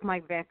 look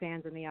my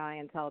fans in the eye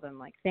and tell them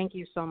like, thank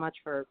you so much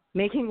for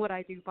making what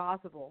I do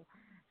possible.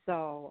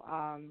 So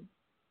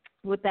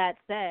with that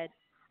said,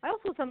 I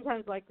also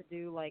sometimes like to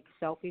do like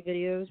selfie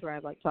videos where I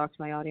like talk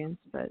to my audience,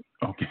 but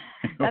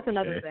that's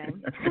another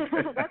thing.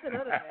 That's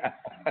another thing.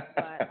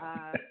 But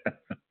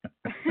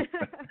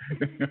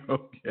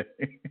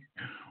okay.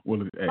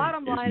 Well,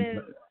 bottom line is,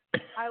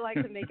 I like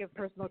to make a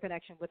personal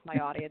connection with my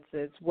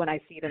audiences when I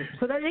see them,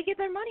 so that they get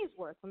their money's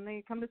worth when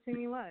they come to see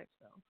me live.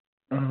 So.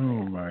 Oh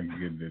my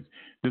goodness!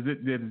 Does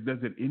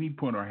at any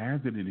point, or has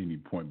it at any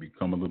point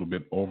become a little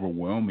bit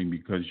overwhelming?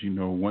 Because, you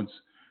know, once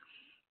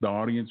the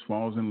audience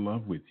falls in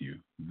love with you,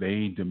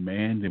 they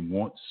demand and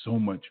want so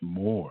much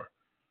more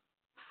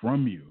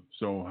from you.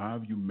 So how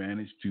have you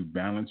managed to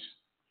balance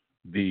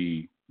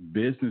the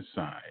business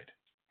side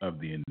of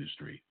the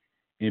industry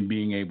and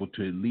being able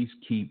to at least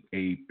keep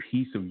a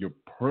piece of your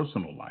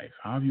personal life?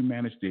 How have you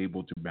managed to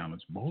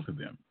balance both of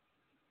them?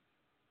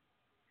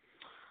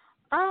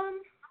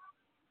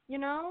 You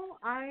know,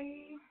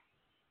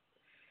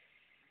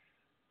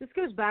 this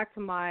goes back to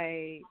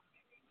my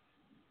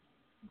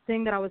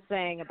thing that I was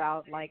saying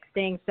about like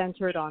staying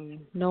centered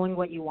on knowing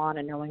what you want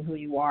and knowing who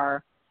you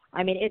are.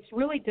 I mean, it's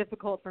really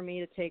difficult for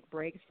me to take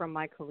breaks from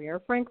my career,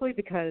 frankly,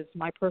 because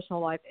my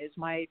personal life is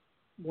my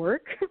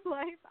work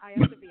life. I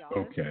have to be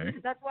honest. Okay.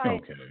 That's why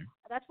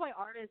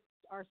artists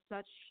are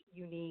such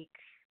unique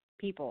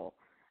people,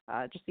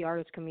 just the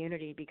artist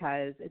community,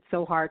 because it's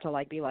so hard to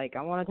like be like,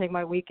 I want to take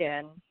my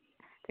weekend,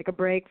 take a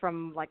break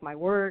from like my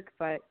work,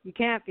 but you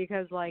can't,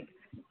 because like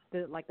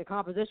the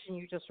composition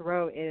you just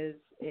wrote is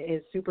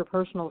super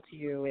personal to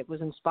you. It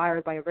was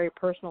inspired by a very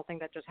personal thing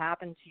that just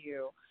happened to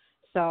you.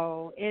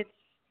 So it's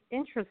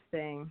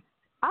interesting.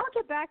 I'll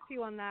get back to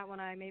you on that when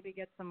I maybe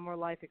get some more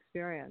life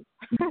experience.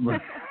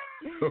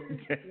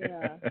 Okay.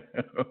 Yeah.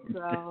 Okay.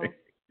 So,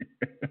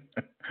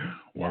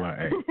 well,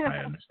 I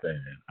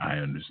understand.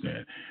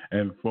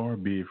 And far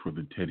be it for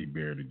the teddy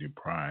bear to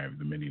deprive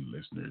the many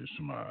listeners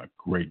from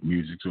great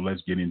music. So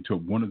let's get into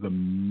one of the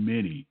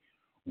many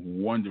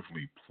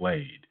wonderfully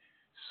played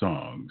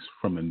songs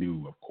from the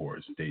new, of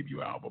course,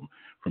 debut album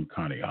from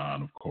Connie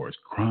Han, of course,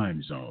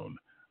 Crime Zone,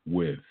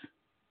 with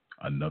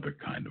Another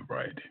Kind of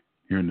Right,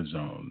 here in the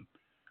zone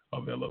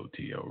of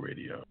LOTL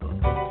Radio.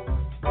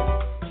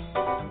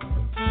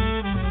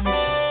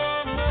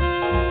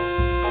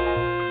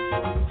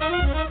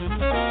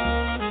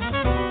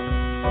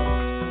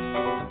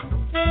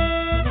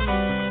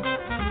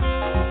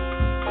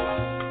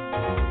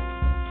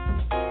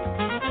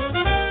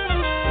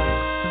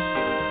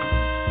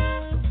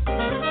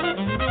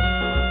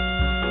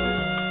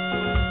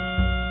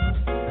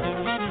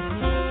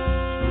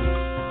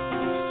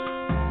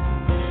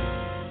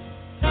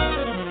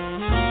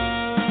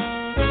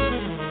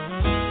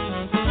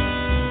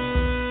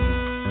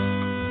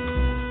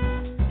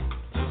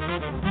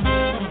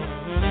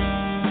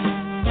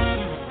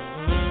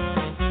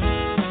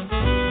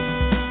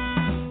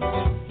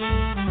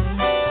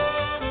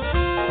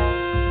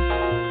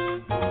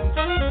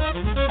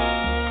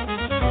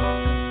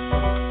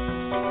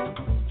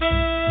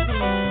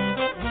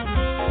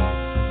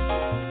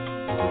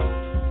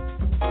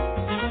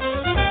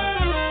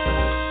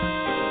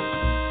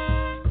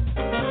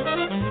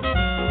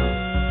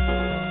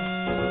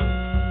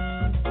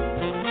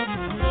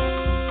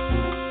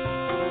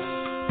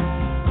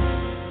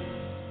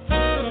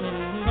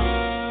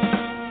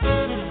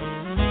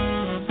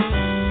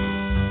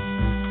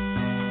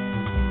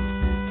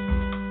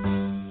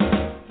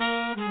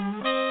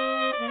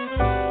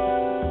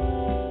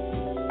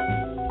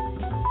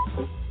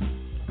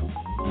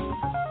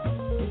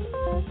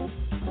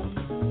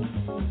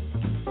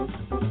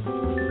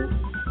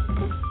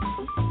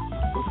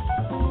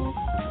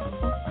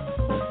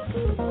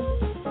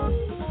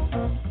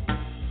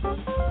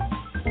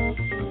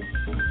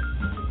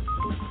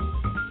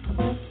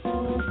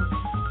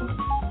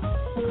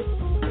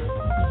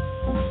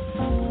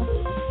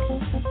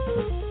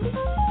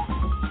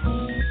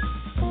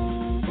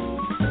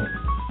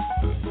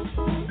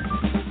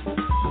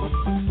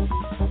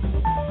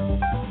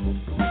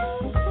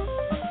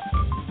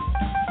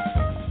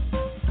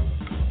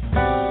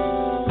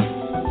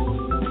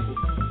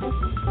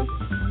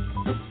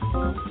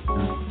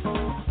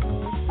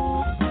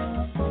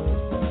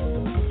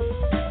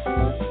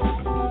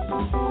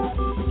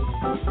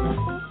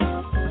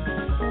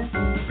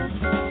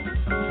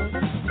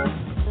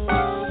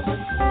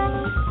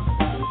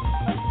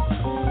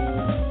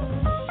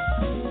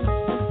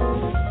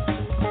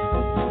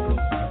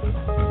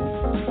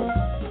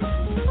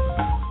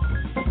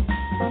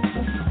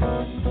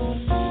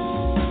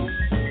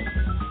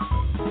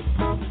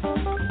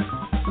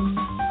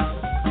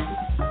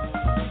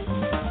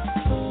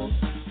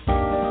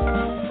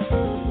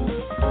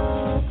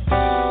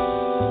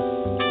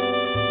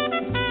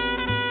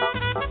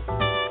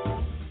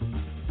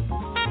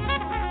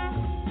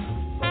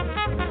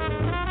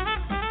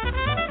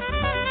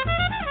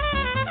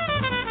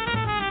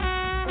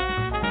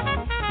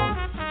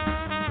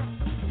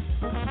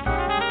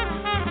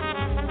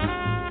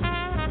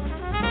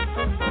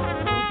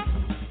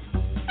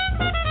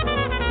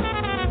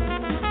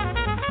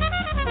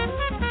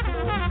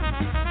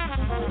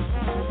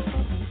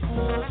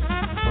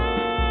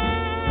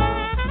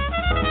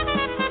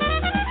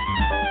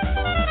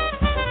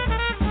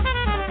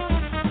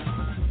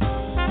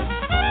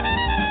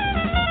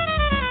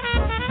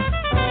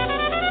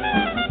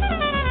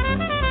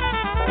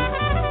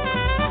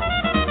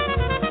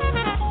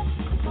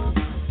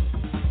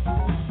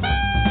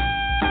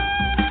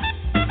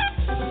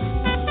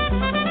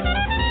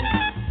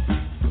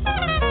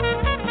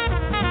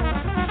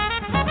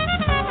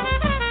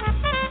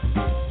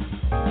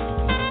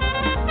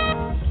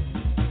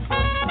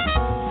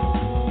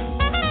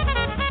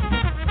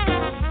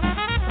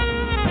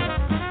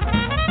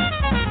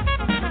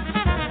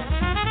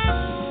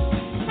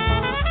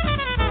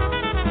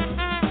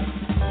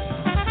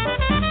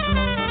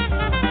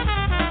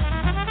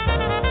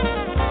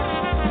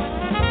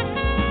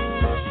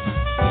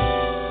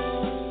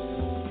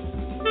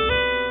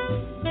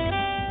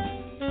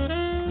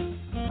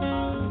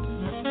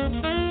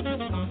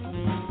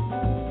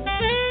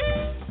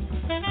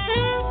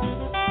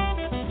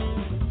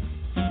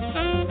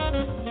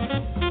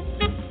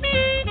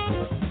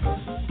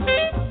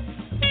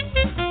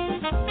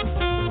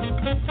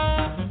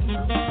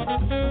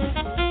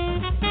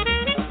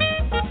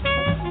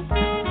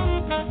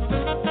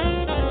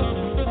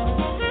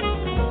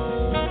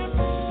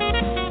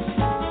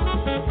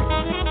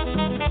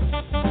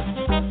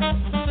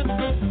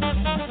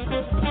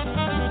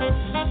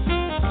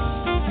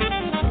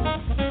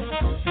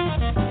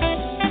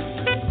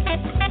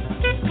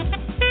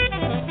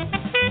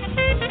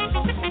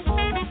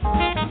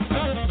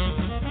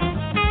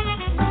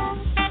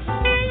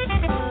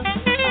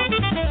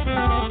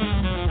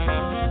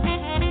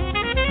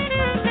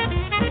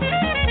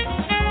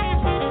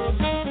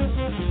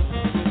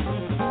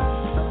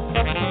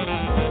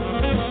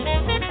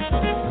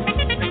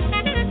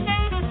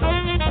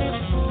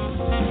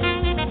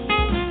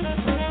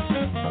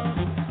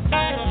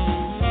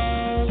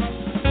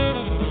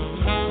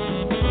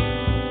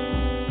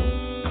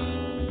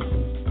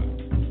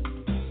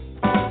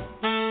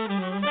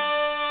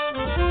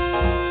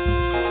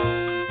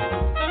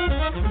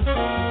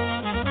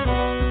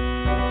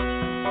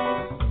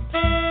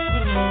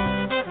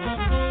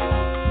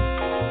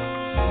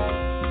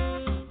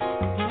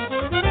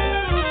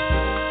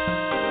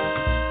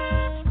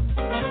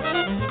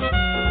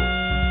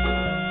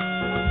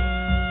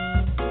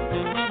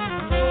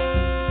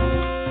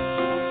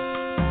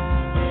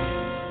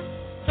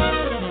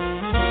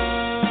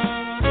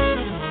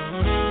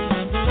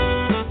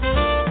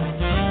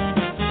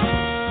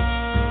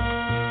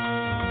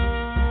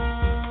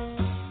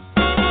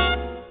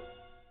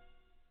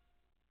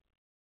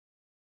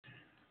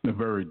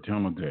 very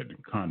talented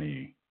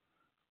Connie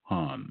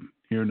Han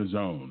here in the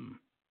zone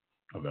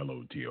of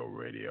LOTL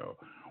Radio.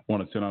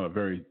 Want to send out a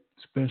very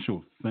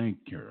special thank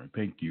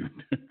you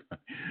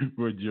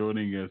for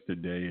joining us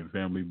today. And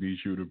family, be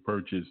sure to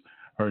purchase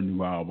her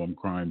new album,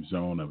 Crime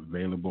Zone,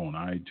 available on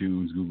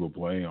iTunes, Google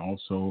Play,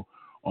 also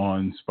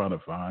on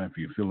Spotify. If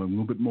you're feeling a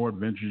little bit more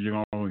adventurous, you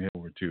can always head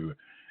over to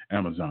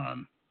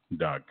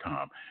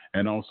Amazon.com.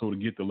 And also to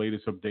get the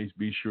latest updates,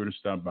 be sure to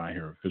stop by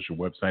her official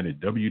website at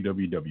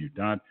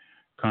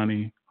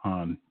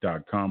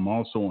www.conniehan.com.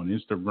 Also on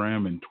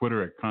Instagram and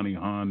Twitter at Connie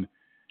Han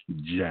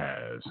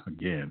Jazz.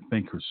 Again,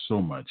 thank her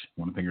so much. I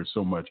want to thank her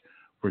so much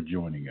for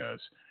joining us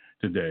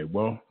today.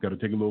 Well, got to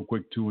take a little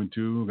quick 2 and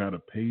 2. Got to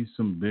pay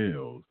some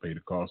bills, pay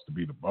the cost to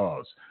be the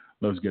boss.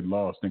 Let's get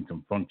lost in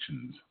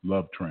Confunctions,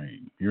 Love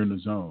Train, here in the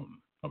zone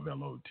of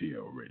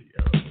LOTL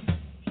Radio.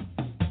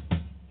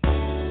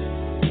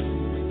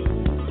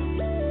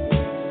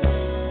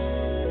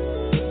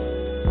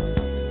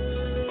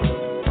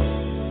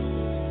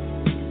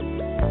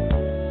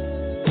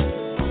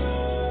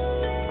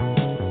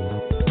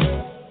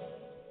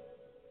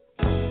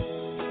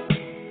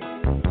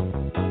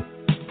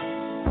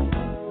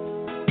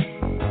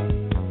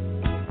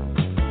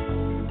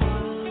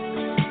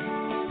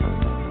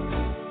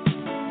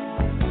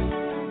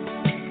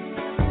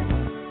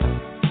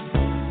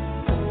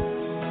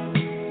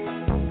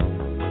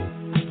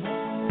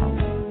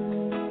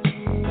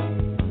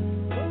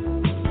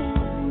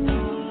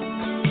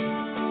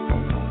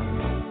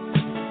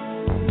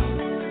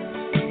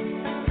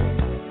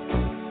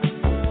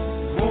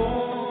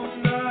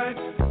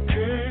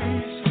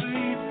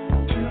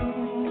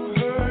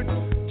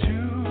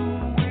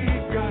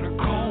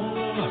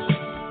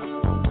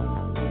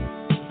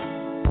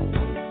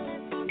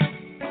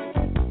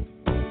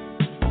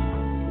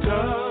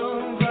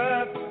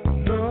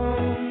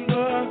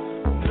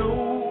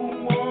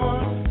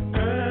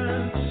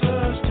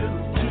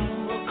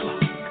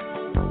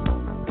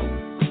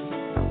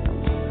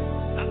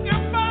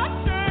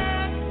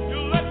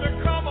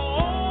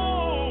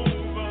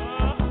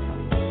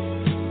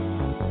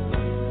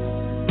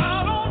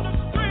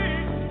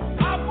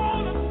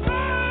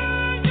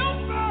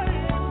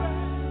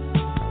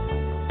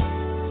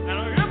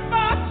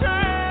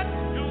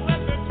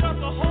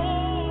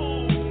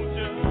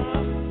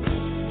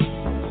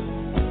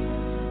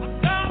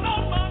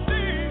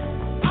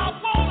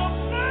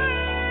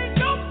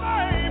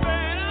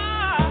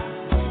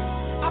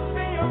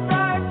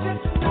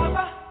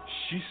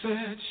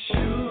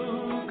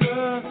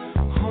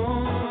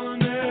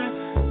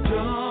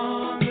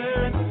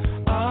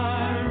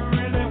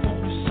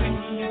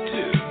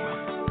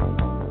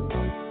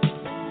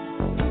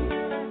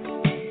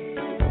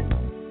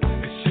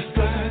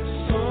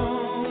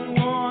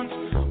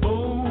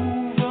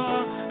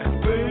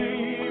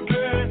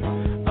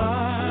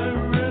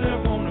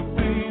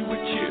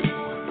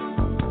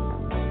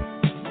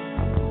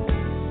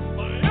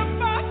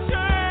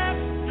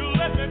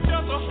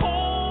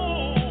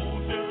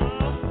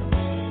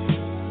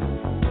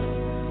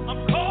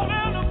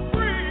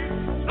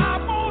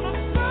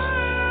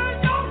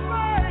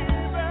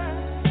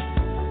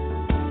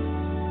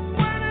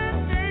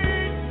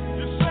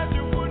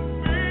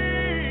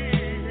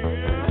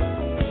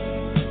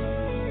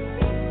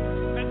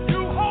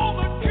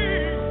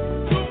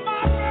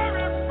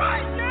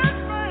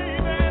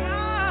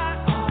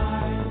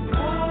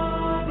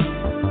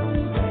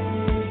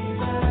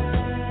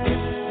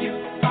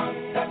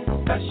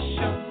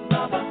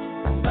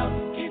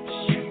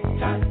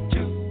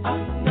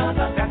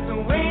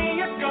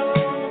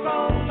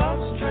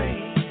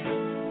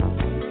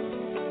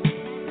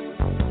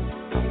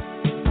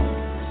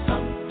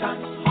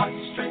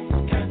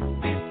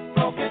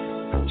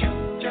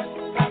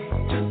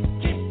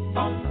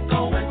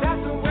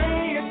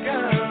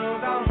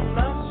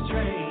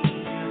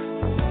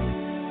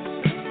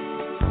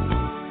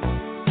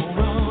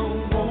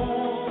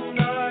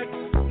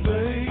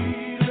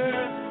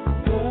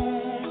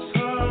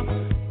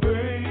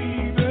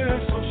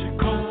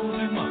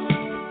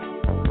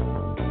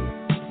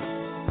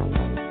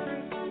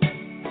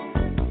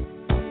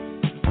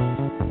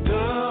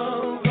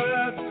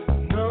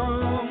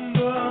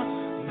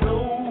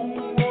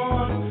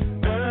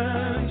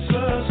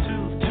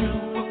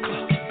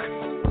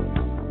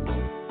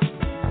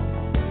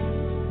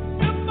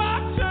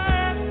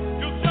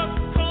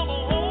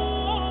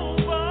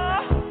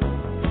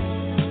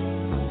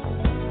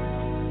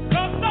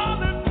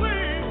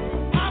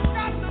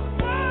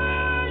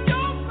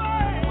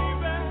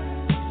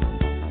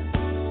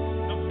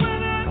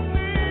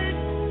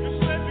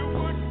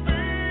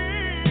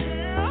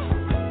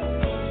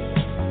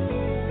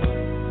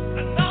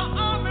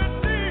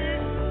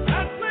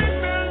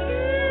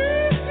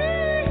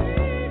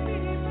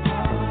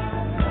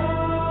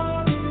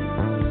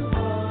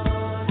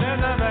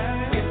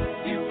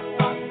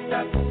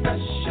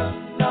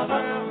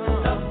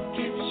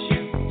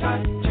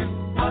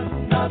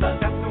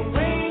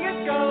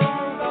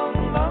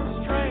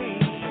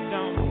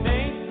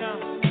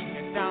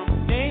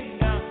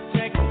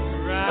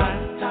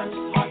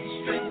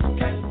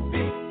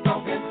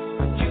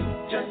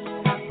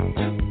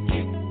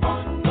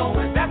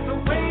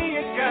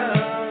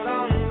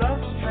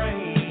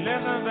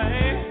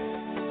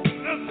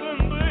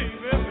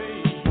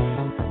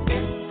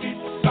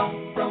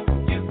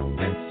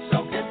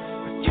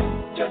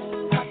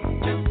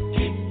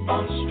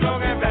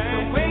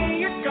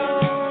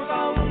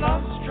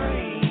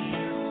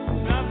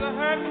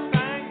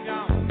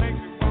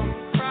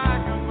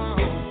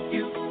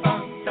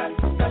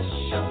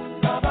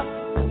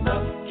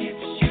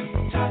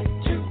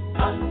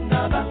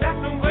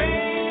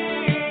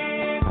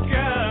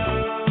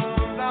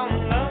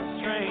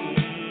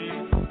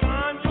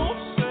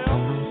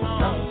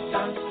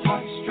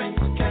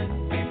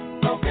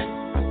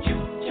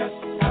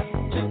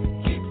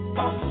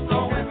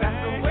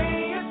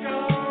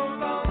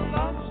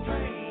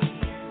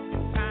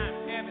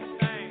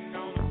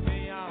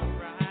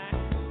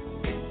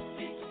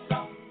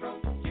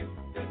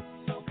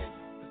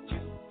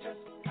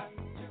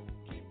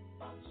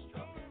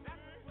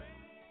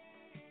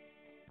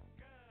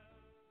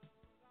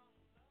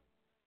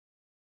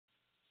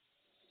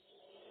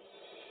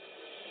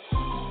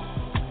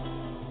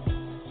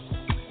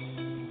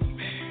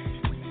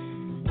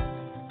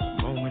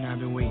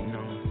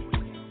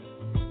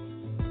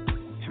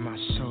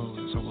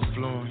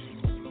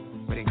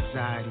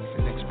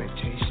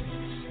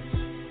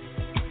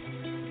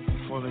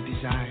 full of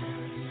desire.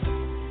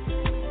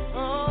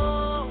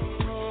 Oh,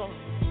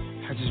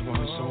 I just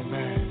want it so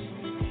bad.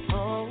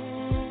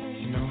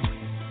 You know?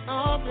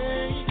 Oh,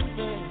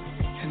 baby.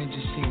 And it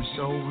just seems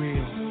so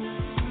real.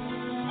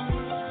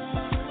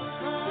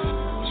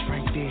 It's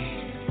right there.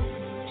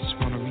 Just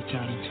want to reach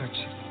out and touch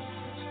it.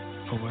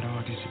 For what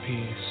all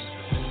disappears.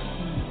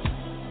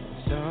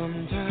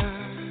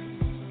 Sometimes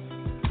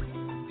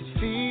it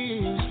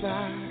feels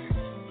like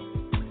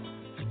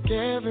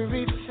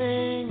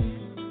everything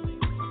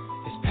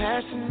is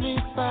passing me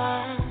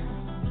by.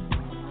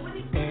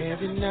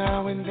 Every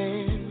now and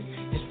then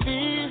it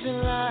feels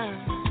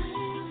like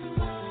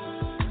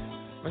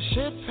my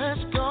ship has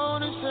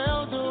gone and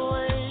sailed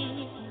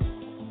away.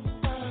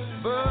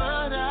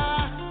 But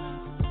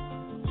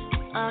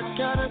I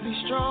gotta be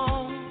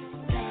strong.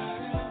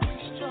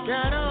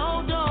 Gotta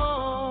hold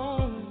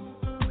on.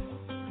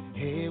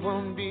 It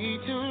won't be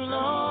too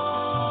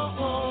long.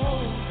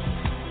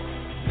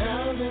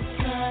 Now the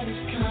tide is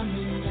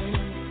coming in.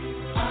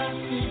 I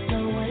see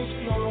the waves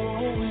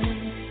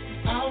flowing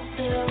out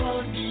there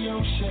on the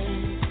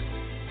ocean.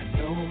 I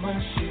know my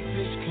ship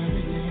is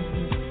coming in,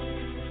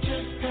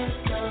 just past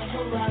the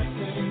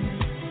horizon,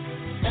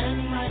 and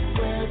right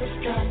where the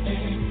sky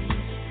ends.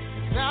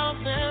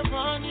 Out there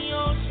on the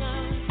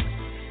ocean,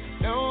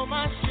 know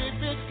my ship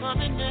is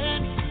coming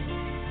in.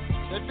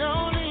 So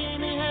don't leave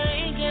me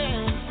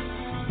hanging.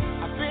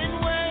 I've been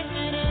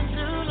waiting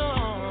too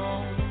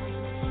long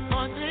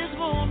for this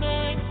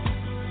moment.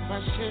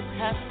 My ship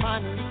has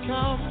finally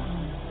come.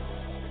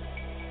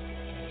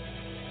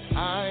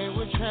 I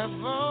will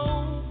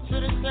travel to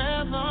the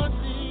seven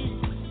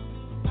seas.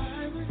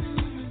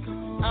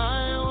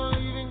 I will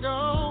even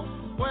go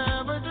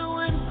wherever the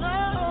wind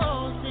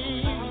blows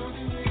me.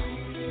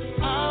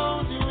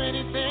 I'll do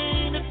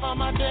anything to find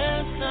my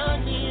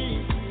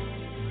destiny.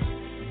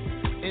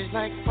 It's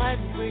like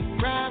fighting with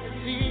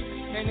gravity,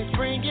 and it's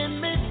bringing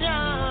me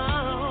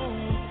down.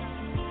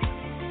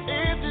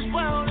 If this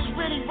world is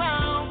really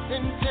round,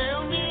 then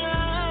tell me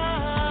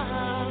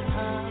how.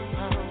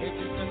 It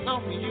just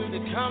allows me you to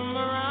come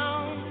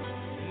around.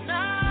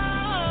 Now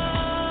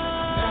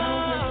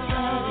the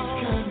tide is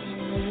coming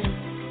in.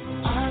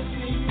 I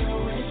see the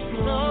waves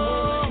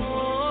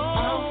flowing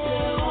out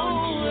there on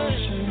the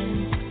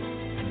ocean.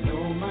 I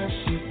know my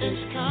ship is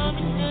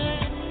coming in.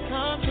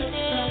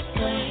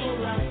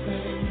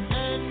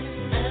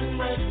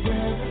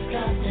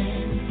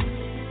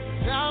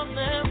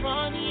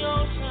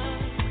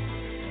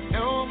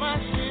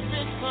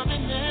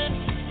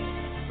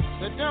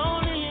 So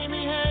don't leave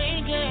me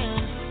hanging.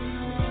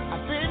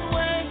 I've been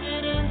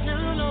waiting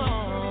too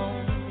long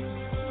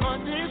for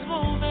this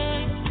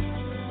moment.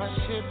 My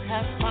ship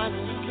has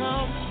finally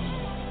come.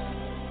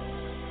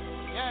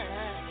 Yeah.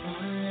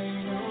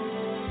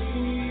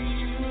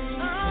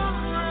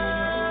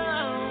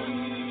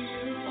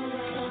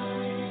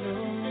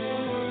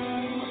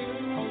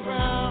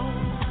 Around.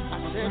 I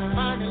said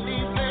finally,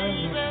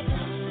 baby.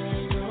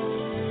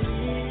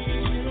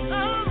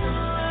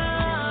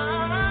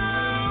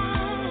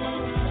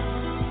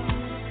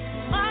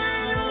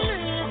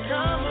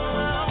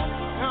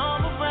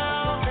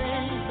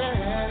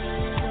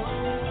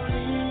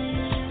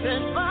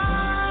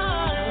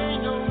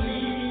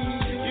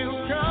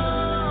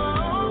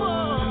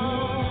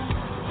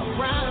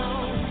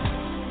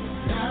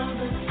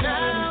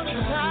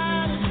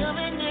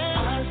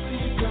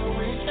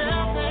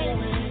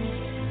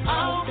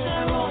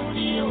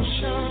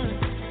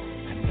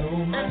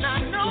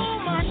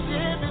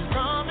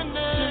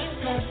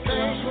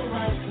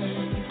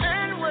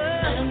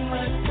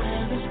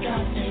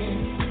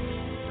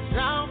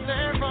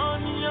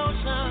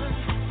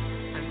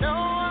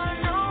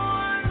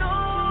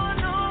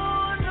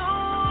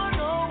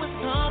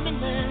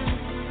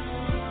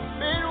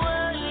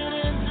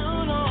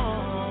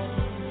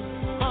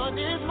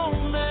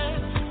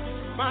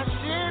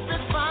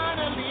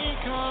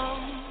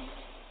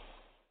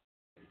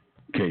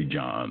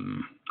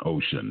 John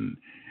Ocean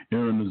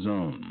here in the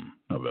zone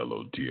of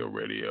LOTL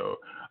Radio.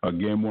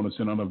 Again, want to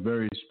send out a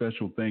very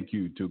special thank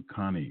you to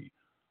Connie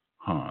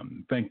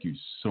Han. Thank you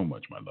so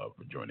much, my love,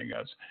 for joining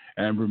us.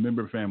 And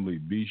remember, family,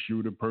 be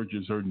sure to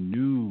purchase her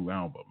new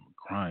album,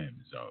 Crime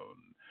Zone,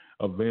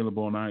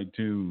 available on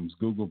iTunes,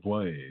 Google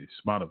Play,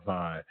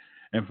 Spotify.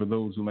 And for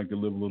those who like to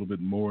live a little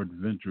bit more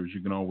adventurous,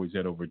 you can always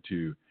head over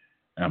to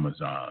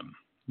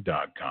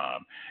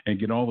Amazon.com and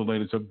get all the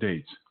latest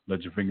updates.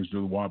 Let your fingers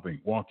do the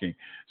walking.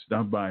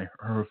 Stop by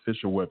her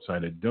official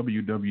website at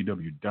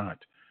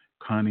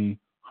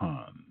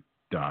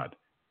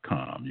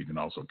www.conniehan.com. You can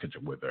also catch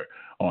up with her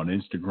on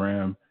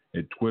Instagram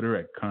and Twitter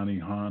at Connie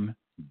Han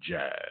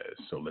Jazz.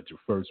 So let your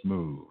first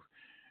move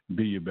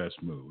be your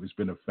best move. It's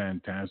been a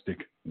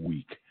fantastic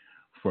week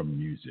for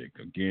music.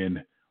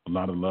 Again, a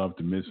lot of love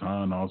to Miss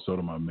Han, also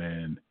to my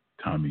man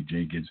Tommy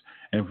Jenkins.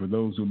 And for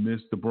those who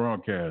missed the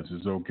broadcast,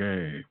 it's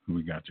okay.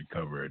 We got you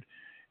covered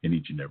in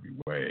each and every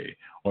way.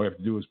 All you have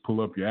to do is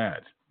pull up your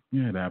app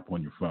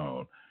on your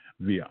phone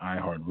via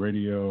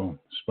iHeartRadio,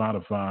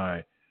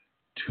 Spotify,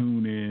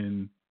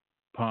 TuneIn,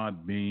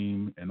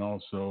 Podbeam, and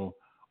also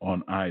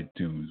on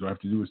iTunes. All you have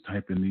to do is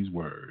type in these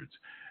words,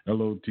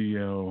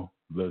 LOTL,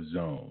 The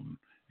Zone,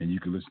 and you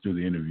can listen to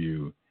the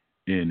interview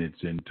in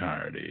its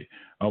entirety.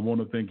 I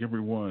want to thank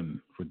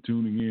everyone for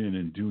tuning in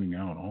and tuning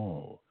out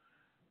all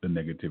the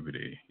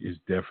negativity. It's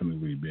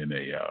definitely been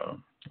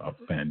a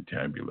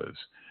fantabulous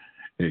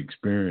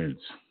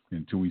experience.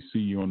 Until we see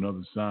you on the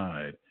other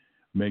side,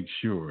 make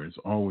sure it's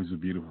always a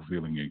beautiful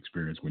feeling and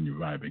experience when you're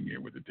vibing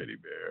here with the teddy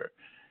bear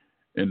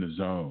in the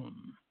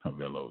zone of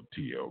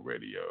LOTL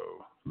Radio.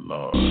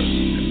 Lord,